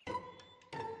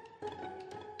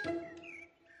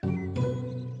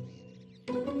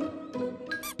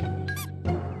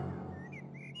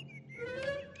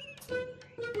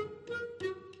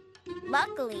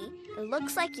 Luckily, it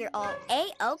looks like you're all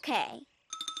A-okay.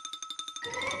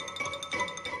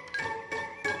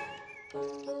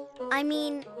 I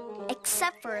mean,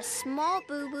 except for a small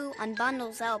boo-boo on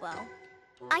Bundle's elbow.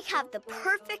 I have the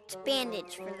perfect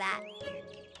bandage for that.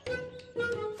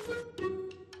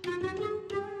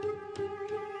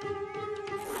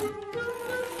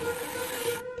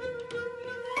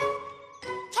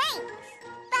 Thanks.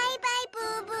 Bye-bye,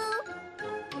 boo-boo.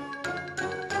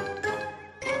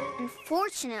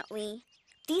 Unfortunately,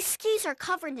 these skis are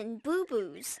covered in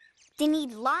boo-boos. They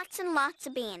need lots and lots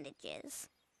of bandages.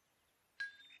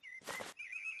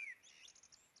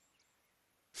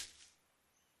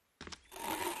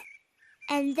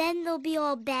 And then they'll be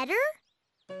all better?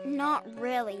 Not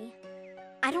really.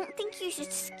 I don't think you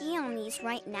should ski on these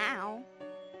right now.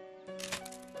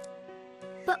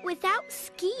 But without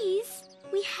skis,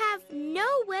 we have no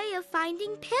way of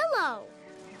finding Pillow.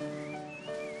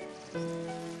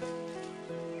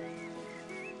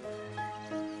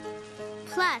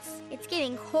 Plus, it's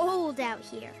getting cold out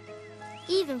here,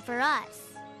 even for us.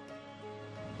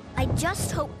 I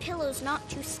just hope Pillow's not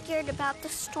too scared about the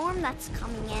storm that's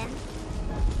coming in.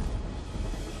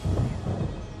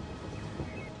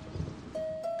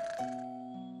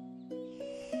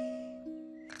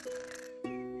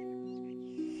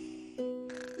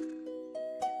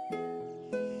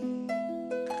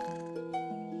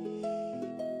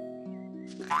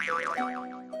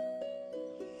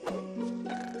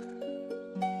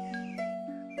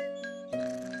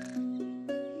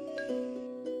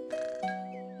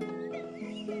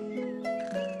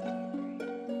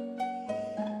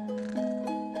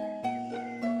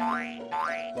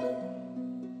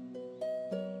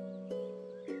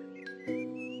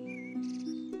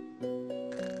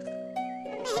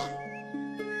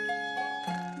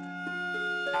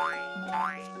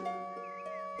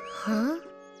 Huh?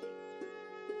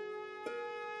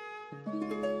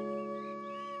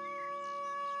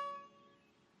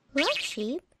 Look,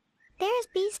 Sheep. There's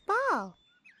Bee's ball.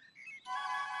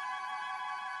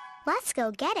 Let's go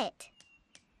get it.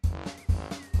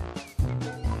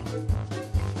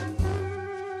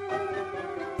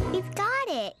 We've got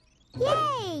it.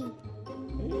 Yay!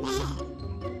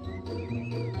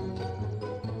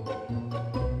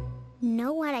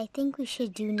 Know what I think we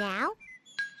should do now?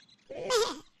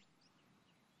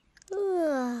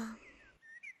 Ugh.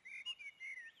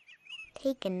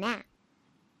 Take a nap.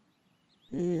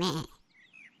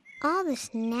 All this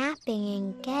napping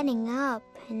and getting up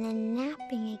and then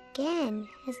napping again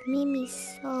has made me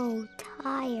so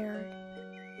tired.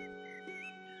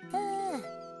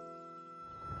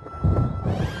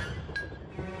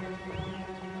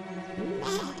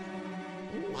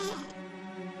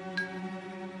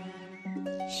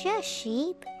 Shush,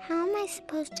 Sheep. How am I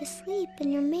supposed to sleep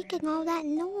when you're making all that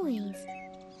noise?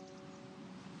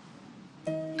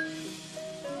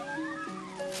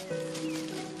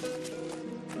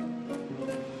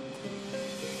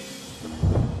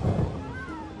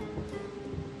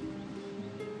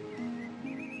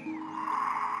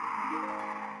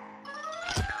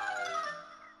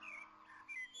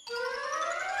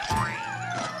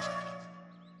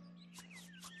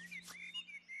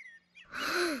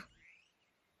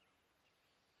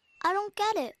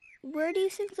 don't get it. Where do you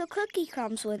think the cookie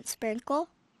crumbs went, Sprinkle?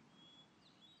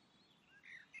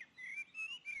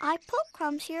 I put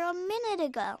crumbs here a minute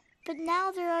ago, but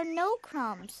now there are no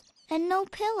crumbs and no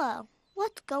pillow.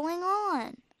 What's going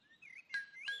on?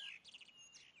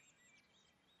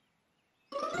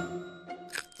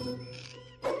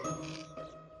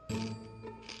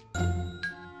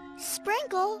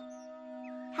 Sprinkle,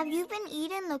 have you been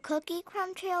eating the cookie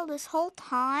crumb trail this whole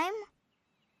time?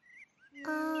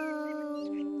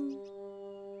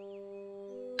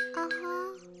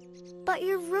 Uh-huh. But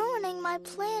you're ruining my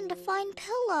plan to find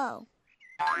Pillow.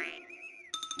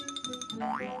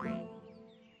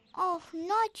 Oh,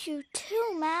 not you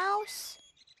too, Mouse.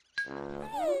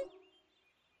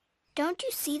 Don't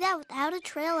you see that without a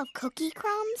trail of cookie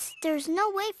crumbs, there's no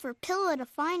way for Pillow to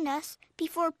find us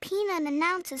before Peanut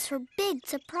announces her big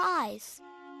surprise?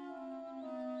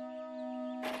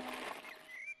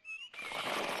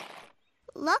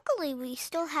 Luckily, we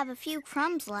still have a few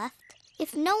crumbs left.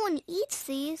 If no one eats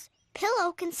these,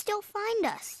 Pillow can still find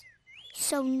us.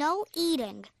 So no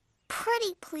eating.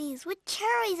 Pretty please, with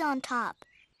cherries on top.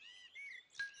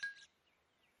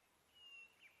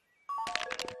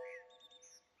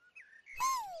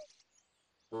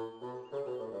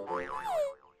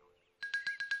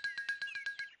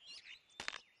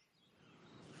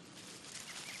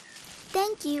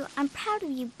 Thank you. I'm proud of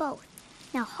you both.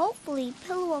 Now hopefully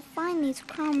Pillow will find these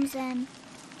crumbs and...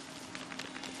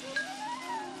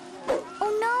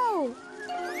 Oh no!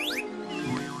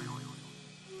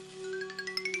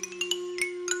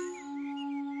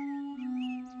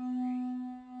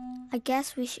 I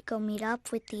guess we should go meet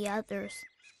up with the others.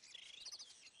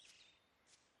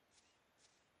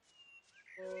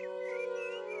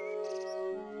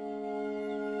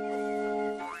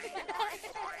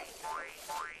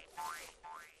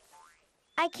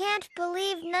 I can't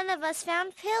believe none of us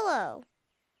found Pillow.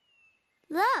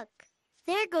 Look,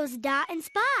 there goes Dot and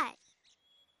Spot.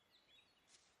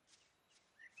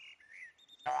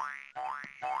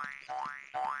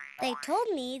 They told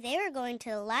me they were going to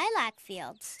the lilac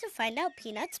fields to find out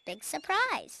Peanut's big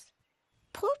surprise.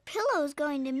 Poor Pillow's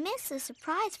going to miss the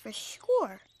surprise for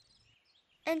sure.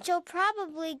 And she'll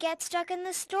probably get stuck in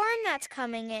the storm that's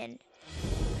coming in.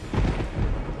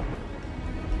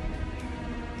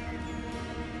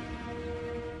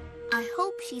 I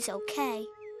hope she's okay.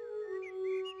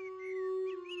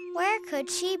 Where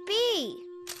could she be?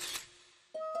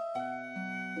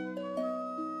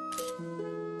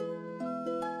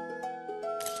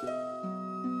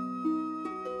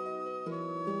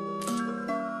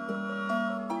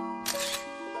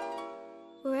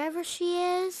 Wherever she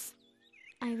is,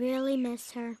 I really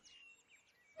miss her.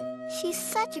 She's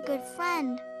such a good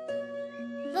friend.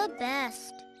 The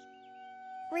best.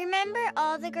 Remember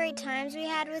all the great times we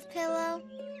had with Pillow?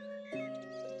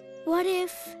 What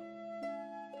if...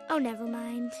 Oh, never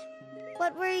mind.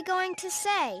 What were you going to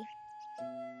say?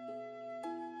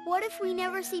 What if we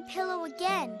never see Pillow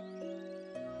again?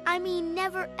 I mean,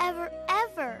 never, ever,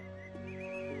 ever.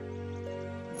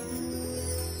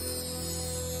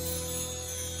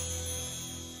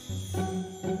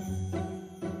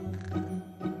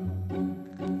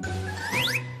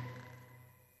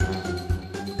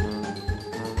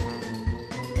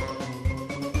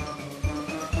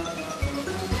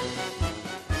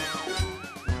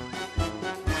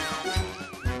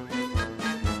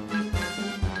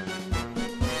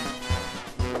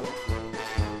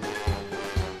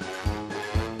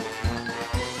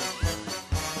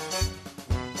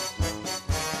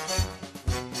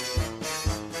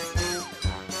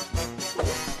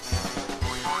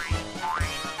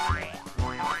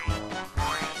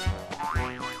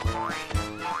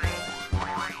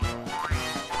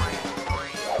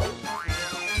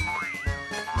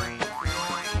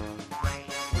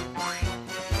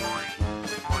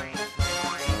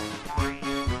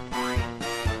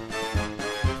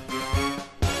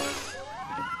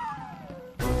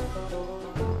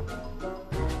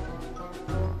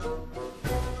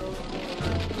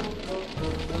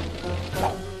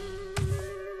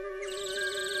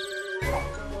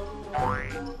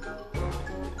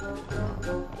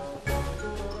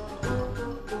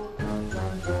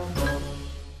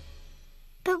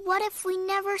 But what if we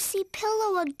never see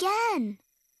Pillow again?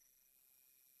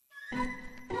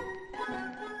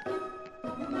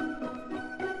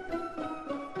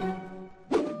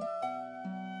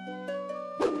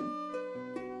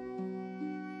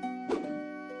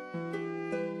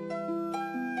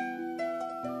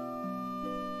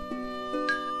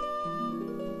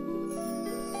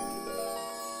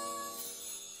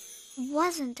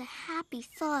 Wasn't a happy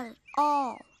thought at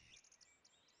all.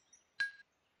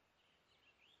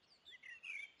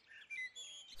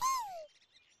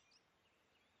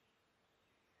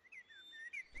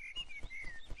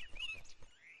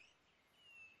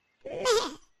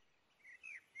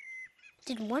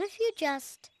 Did one of you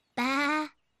just bah?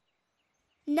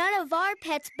 None of our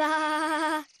pets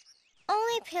bah.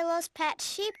 Only Pillow's pet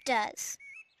Sheep does.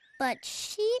 But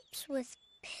sheep's with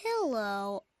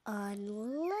Pillow unless...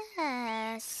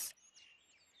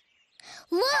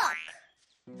 Look!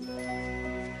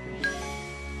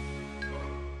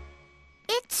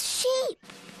 It's sheep.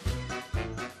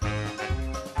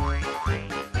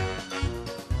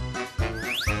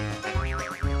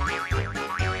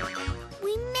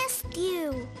 We missed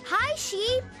you. Hi,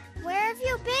 Sheep. Where have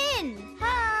you been?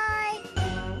 Hi.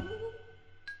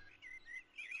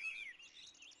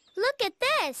 Look at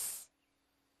this.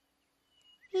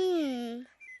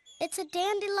 It's a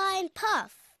dandelion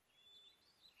puff.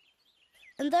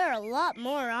 And there are a lot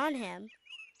more on him.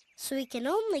 So we can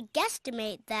only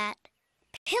guesstimate that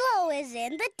Pillow is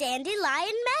in the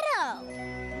dandelion meadow.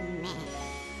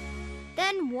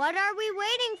 Then what are we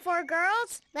waiting for,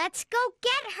 girls? Let's go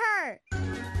get her.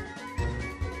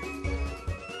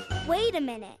 Wait a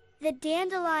minute. The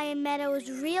dandelion meadow is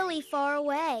really far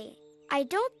away. I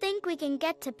don't think we can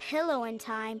get to Pillow in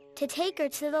time to take her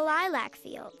to the lilac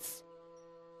fields.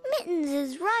 Mittens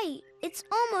is right. It's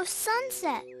almost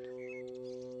sunset.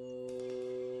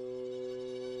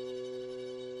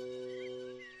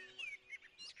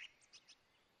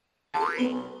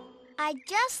 I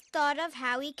just thought of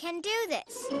how we can do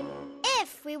this.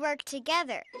 If we work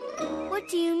together. What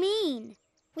do you mean?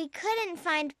 We couldn't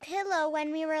find Pillow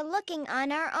when we were looking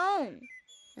on our own.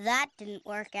 That didn't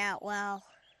work out well.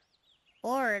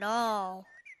 Or at all.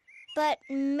 But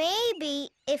maybe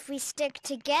if we stick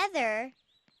together,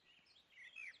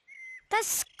 the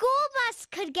school bus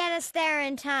could get us there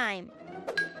in time.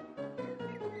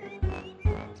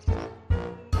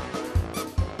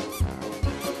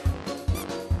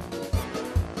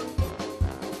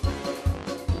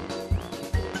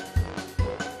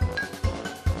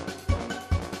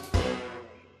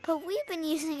 But we've been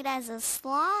using it as a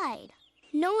slide.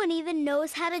 No one even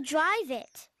knows how to drive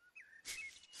it.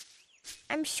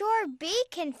 I'm sure B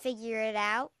can figure it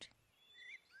out.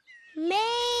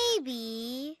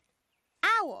 Maybe.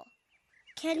 Owl,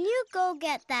 can you go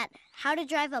get that How to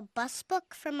Drive a Bus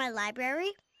book from my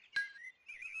library?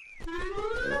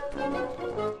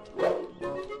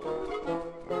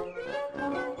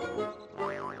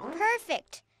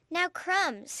 Perfect. Now,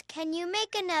 Crumbs, can you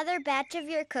make another batch of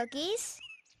your cookies?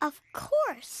 Of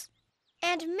course.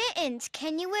 And Mittens,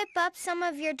 can you whip up some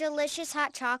of your delicious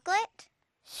hot chocolate?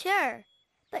 Sure.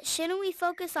 But shouldn't we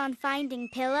focus on finding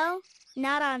Pillow,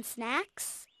 not on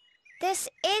snacks? This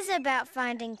is about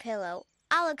finding Pillow.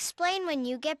 I'll explain when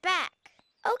you get back.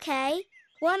 Okay.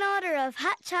 One order of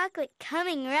hot chocolate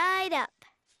coming right up.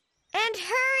 And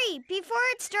hurry, before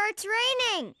it starts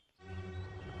raining.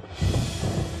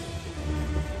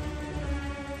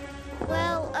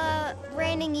 Well,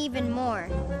 raining even more.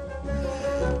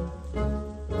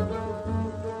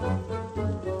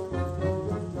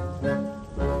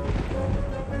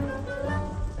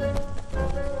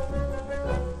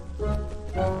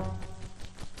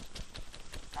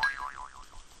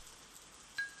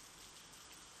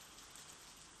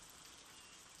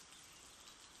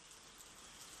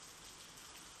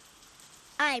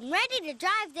 I'm ready to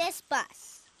drive this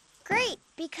bus. Great,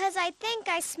 because I think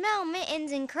I smell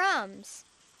Mittens and Crumbs.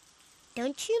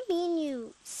 Don't you mean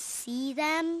you see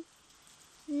them?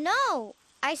 No,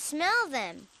 I smell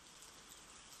them.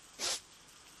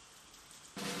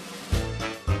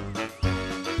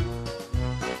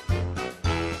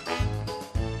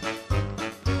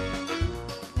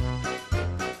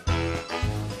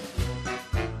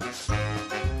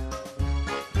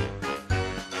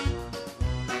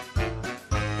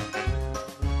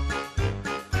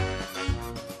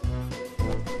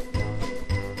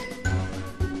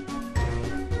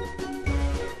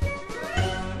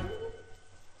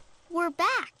 We're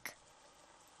back.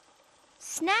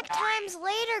 Snack time's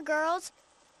later, girls.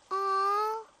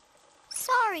 Aw.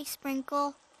 Sorry,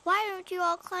 Sprinkle. Why don't you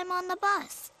all climb on the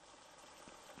bus?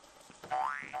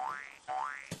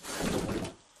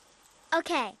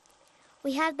 Okay.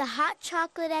 We have the hot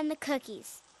chocolate and the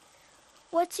cookies.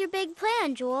 What's your big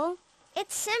plan, Jewel?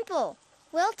 It's simple.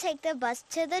 We'll take the bus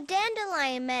to the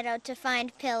dandelion meadow to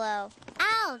find Pillow.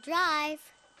 I'll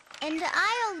drive. And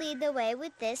I'll lead the way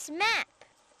with this map.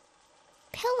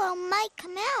 Pillow might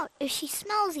come out if she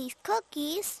smells these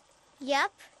cookies.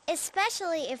 Yup,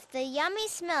 especially if the yummy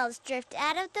smells drift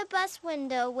out of the bus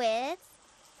window with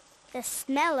the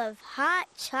smell of hot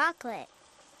chocolate.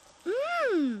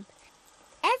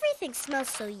 Everything smells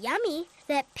so yummy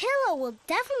that Pillow will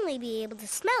definitely be able to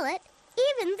smell it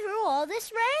even through all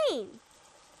this rain.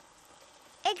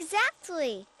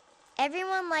 Exactly.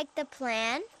 Everyone like the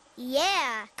plan?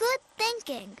 Yeah. Good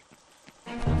thinking.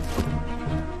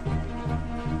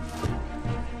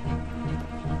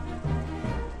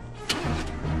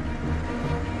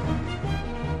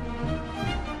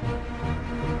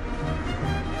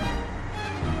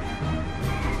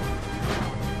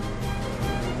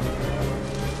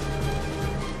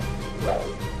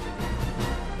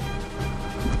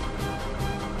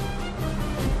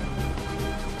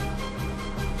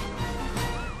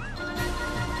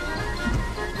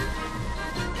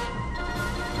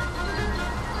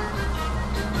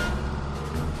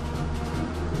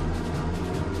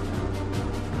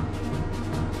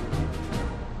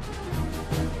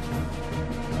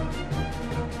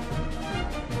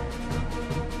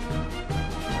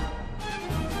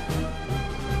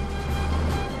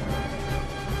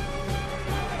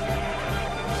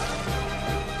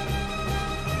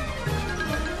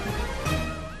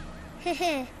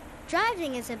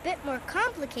 Driving is a bit more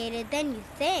complicated than you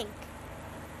think.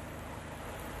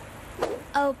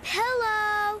 Oh,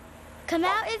 Pillow! Come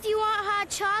out if you want hot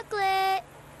chocolate.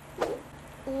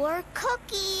 Or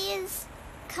cookies.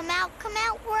 Come out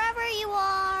wherever you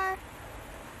are.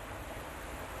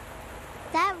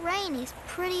 That rain is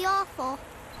pretty awful.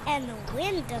 And the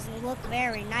wind doesn't look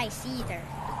very nice either.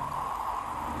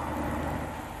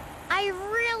 I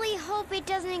really hope it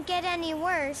doesn't get any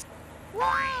worse.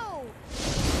 Whoa!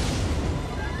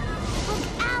 Look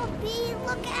out, Bee!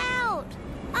 Look out!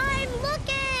 I'm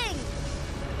looking!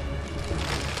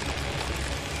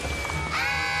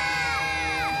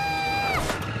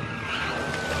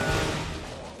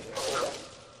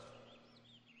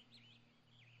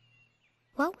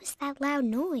 What was that loud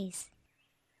noise?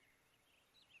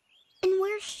 And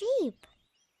where's Sheep?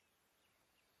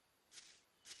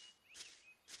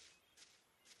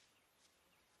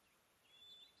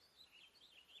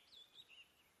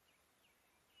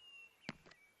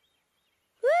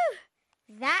 Whew!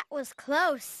 That was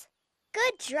close.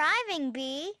 Good driving,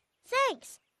 Bee.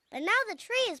 Thanks. But now the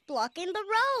tree is blocking the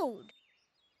road.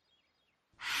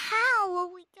 How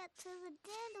will we get to the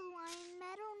dandelion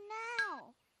meadow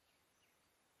now?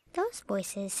 Those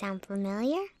voices sound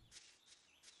familiar.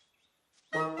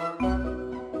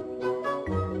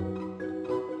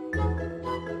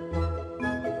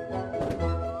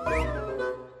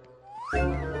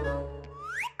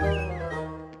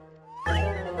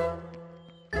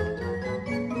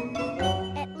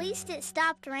 At least it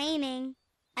stopped raining.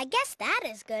 I guess that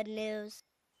is good news.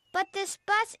 But this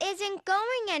bus isn't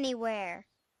going anywhere.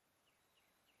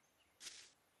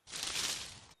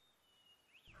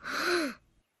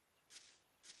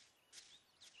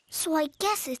 So I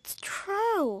guess it's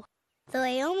true. Though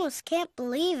I almost can't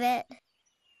believe it.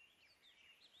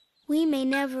 We may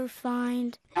never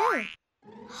find... Oh.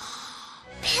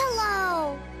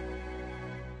 Pillow!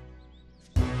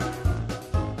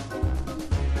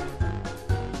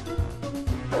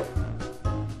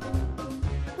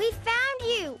 We found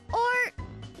you! Or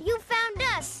you found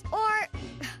us! Or...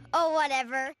 oh,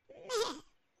 whatever.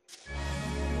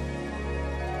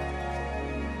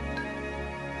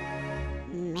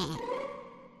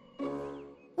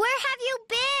 Where have you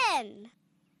been?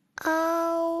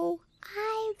 Oh,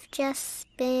 I've just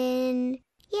been,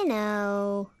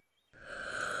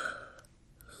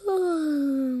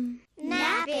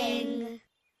 Napping.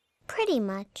 Pretty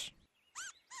much.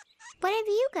 What have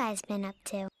you guys been up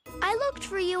to? I looked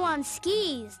for you on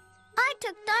skis. I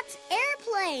took Dot's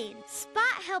airplane.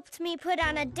 Spot helped me put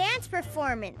on a dance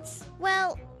performance.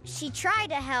 Well, she tried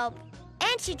to help,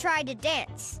 and she tried to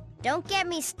dance. Don't get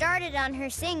me started on her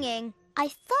singing. I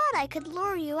thought I could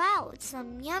lure you out with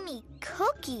some yummy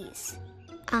cookies.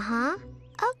 Uh-huh.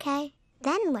 Okay.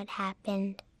 Then what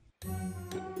happened?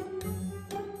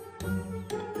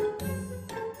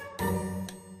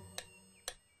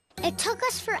 It took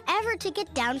us forever to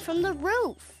get down from the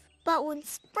roof. But when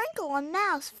Sprinkle and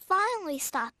Mouse finally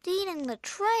stopped eating the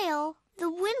trail,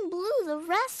 the wind blew the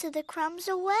rest of the crumbs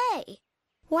away.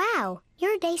 Wow,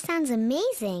 your day sounds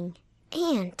amazing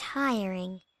and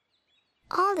tiring.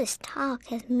 All this talk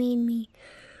has made me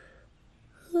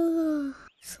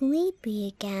sleepy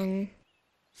again.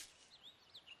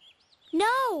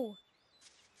 No!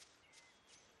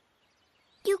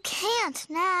 You can't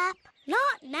nap.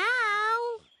 Not now.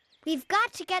 We've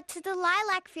got to get to the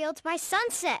lilac fields by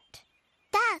sunset.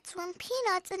 That's when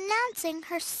Peanut's announcing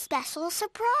her special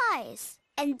surprise.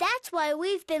 And that's why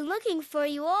we've been looking for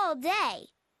you all day.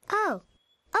 Oh,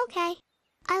 okay.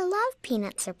 I love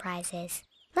Peanut surprises.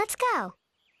 Let's go.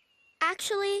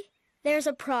 Actually, there's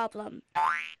a problem.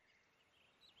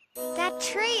 That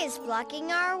tree is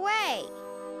blocking our way.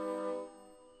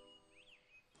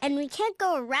 And we can't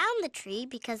go around the tree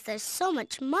because there's so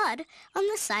much mud on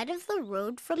the side of the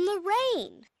road from the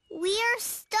rain. We're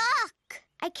stuck.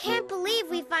 I can't believe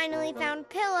we finally found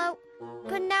Pillow,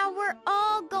 but now we're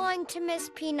all going to miss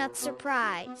Peanut's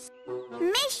surprise.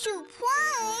 Miss you,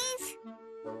 please.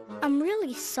 I'm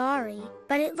really sorry,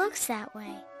 but it looks that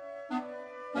way.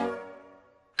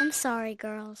 I'm sorry,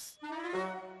 girls.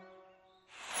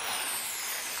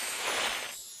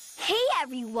 Hey,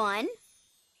 everyone.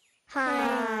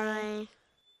 Hi.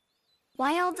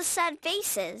 Why all the sad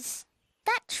faces?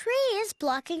 That tree is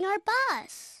blocking our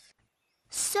bus.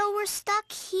 So we're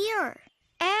stuck here.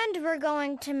 And we're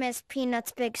going to miss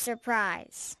Peanut's big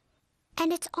surprise.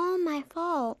 And it's all my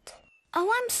fault. Oh,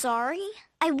 I'm sorry.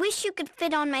 I wish you could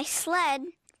fit on my sled.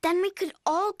 Then we could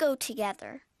all go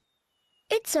together.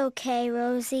 It's okay,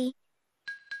 Rosie.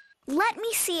 Let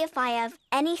me see if I have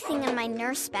anything in my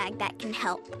nurse bag that can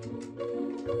help.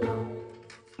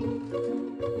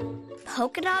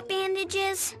 Polka dot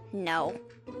bandages? No.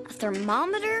 A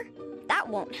thermometer? That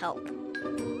won't help.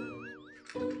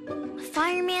 A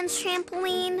fireman's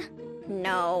trampoline?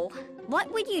 No.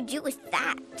 What would you do with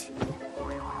that?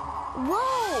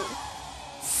 Whoa!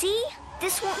 See?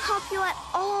 This won't help you at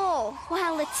all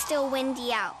while it's still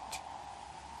windy out.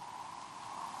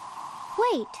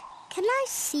 Wait, can I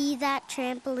see that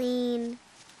trampoline?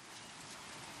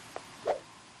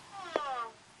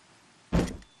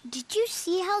 Did you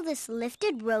see how this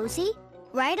lifted Rosie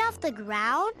right off the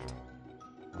ground?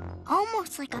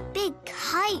 Almost like a big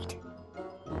kite.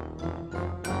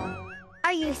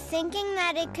 Are you thinking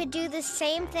that it could do the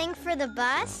same thing for the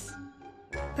bus?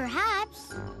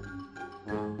 Perhaps.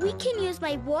 We can use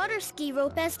my water ski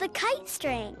rope as the kite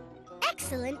string.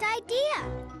 Excellent idea.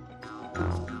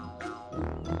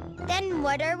 Then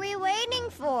what are we waiting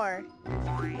for?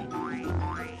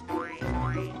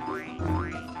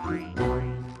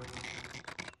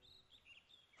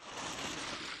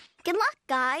 Good luck,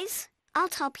 guys. I'll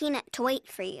tell Peanut to wait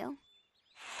for you.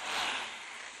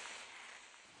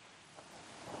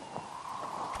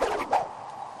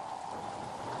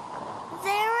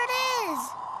 There it is.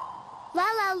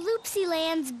 Lalaloopsy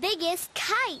Land's biggest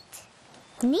kite.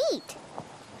 Neat.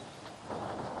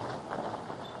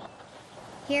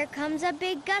 Here comes a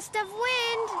big gust of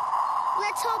wind.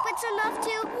 Let's hope it's enough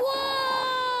to...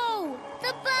 Whoa!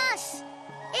 The bus!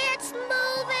 It's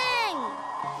moving!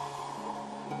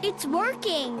 It's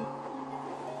working.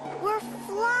 We're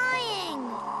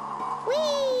flying.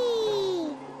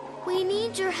 Whee! We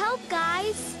need your help,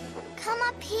 guys. Come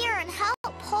up here and help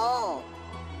pull.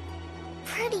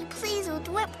 Pretty please with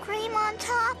whipped cream on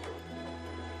top.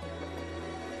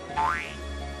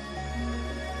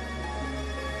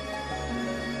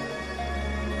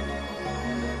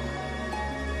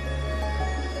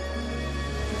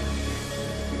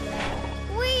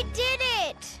 We did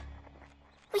it!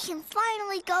 We can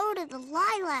finally go to the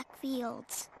lilac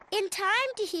fields. In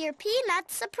time to hear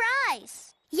Peanut's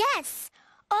surprise. Yes,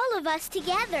 all of us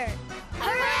together.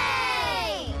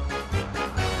 Hooray!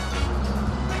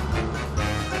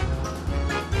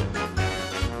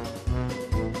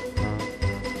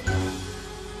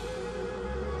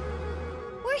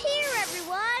 We're here,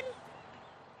 everyone.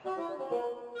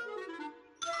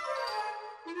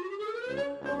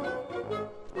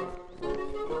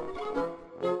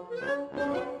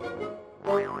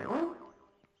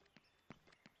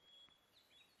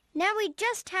 Now we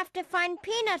just have to find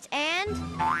Peanut and...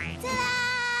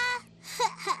 Ta-da!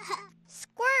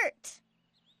 Squirt!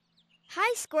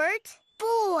 Hi, Squirt.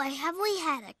 Boy, have we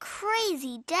had a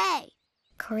crazy day.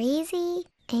 Crazy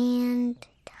and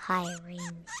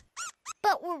tiring.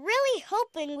 But we're really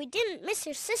hoping we didn't miss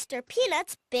your sister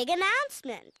Peanut's big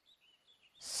announcement.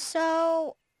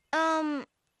 So,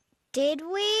 did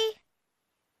we?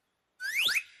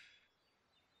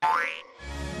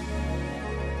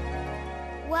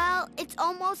 Well, it's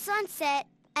almost sunset,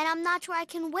 and I'm not sure I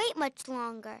can wait much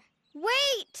longer.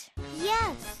 Wait!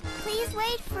 Yes, please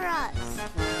wait for us.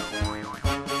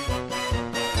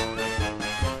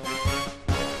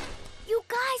 You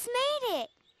guys made it!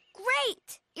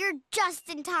 Great! You're just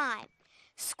in time.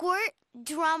 Squirt,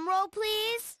 drum roll,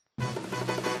 please.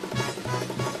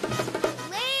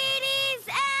 Ladies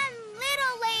and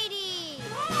little ladies!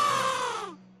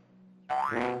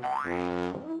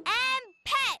 And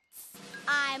pets!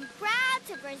 I'm proud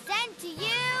to present to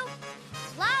you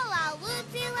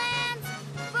Lalaloopsy Land's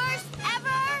first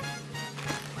ever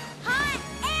hot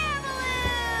air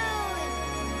balloon!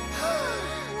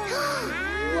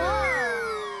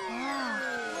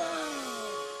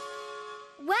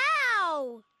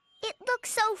 Wow! It looks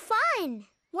so fun.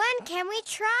 When can we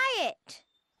try it?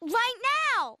 Right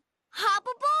now! Hop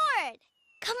aboard!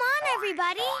 Come on,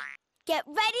 everybody. Get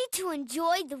ready to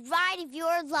enjoy the ride of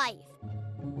your life.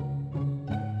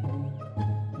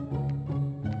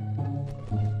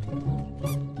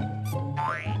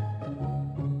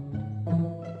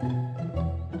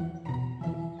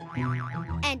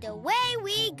 And away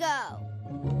we go.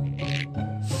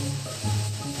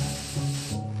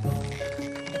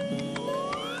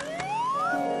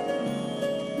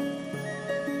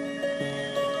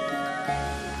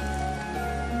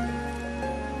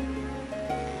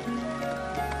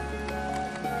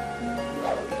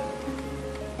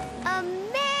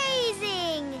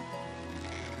 Amazing!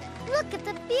 Look at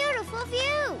the beautiful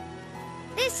view.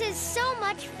 This is so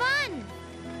much fun.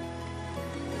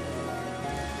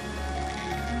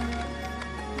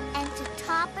 And to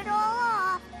top it all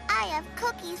off, I have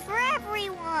cookies for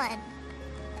everyone.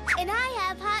 And I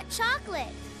have hot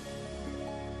chocolate.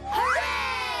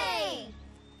 Hooray!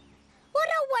 What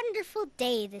a wonderful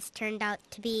day this turned out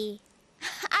to be.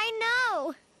 I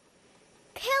know.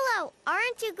 Pillow,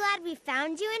 aren't you glad we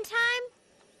found you in time?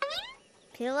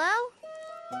 Pillow?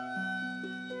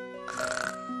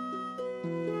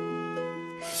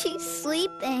 She's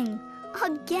sleeping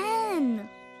again.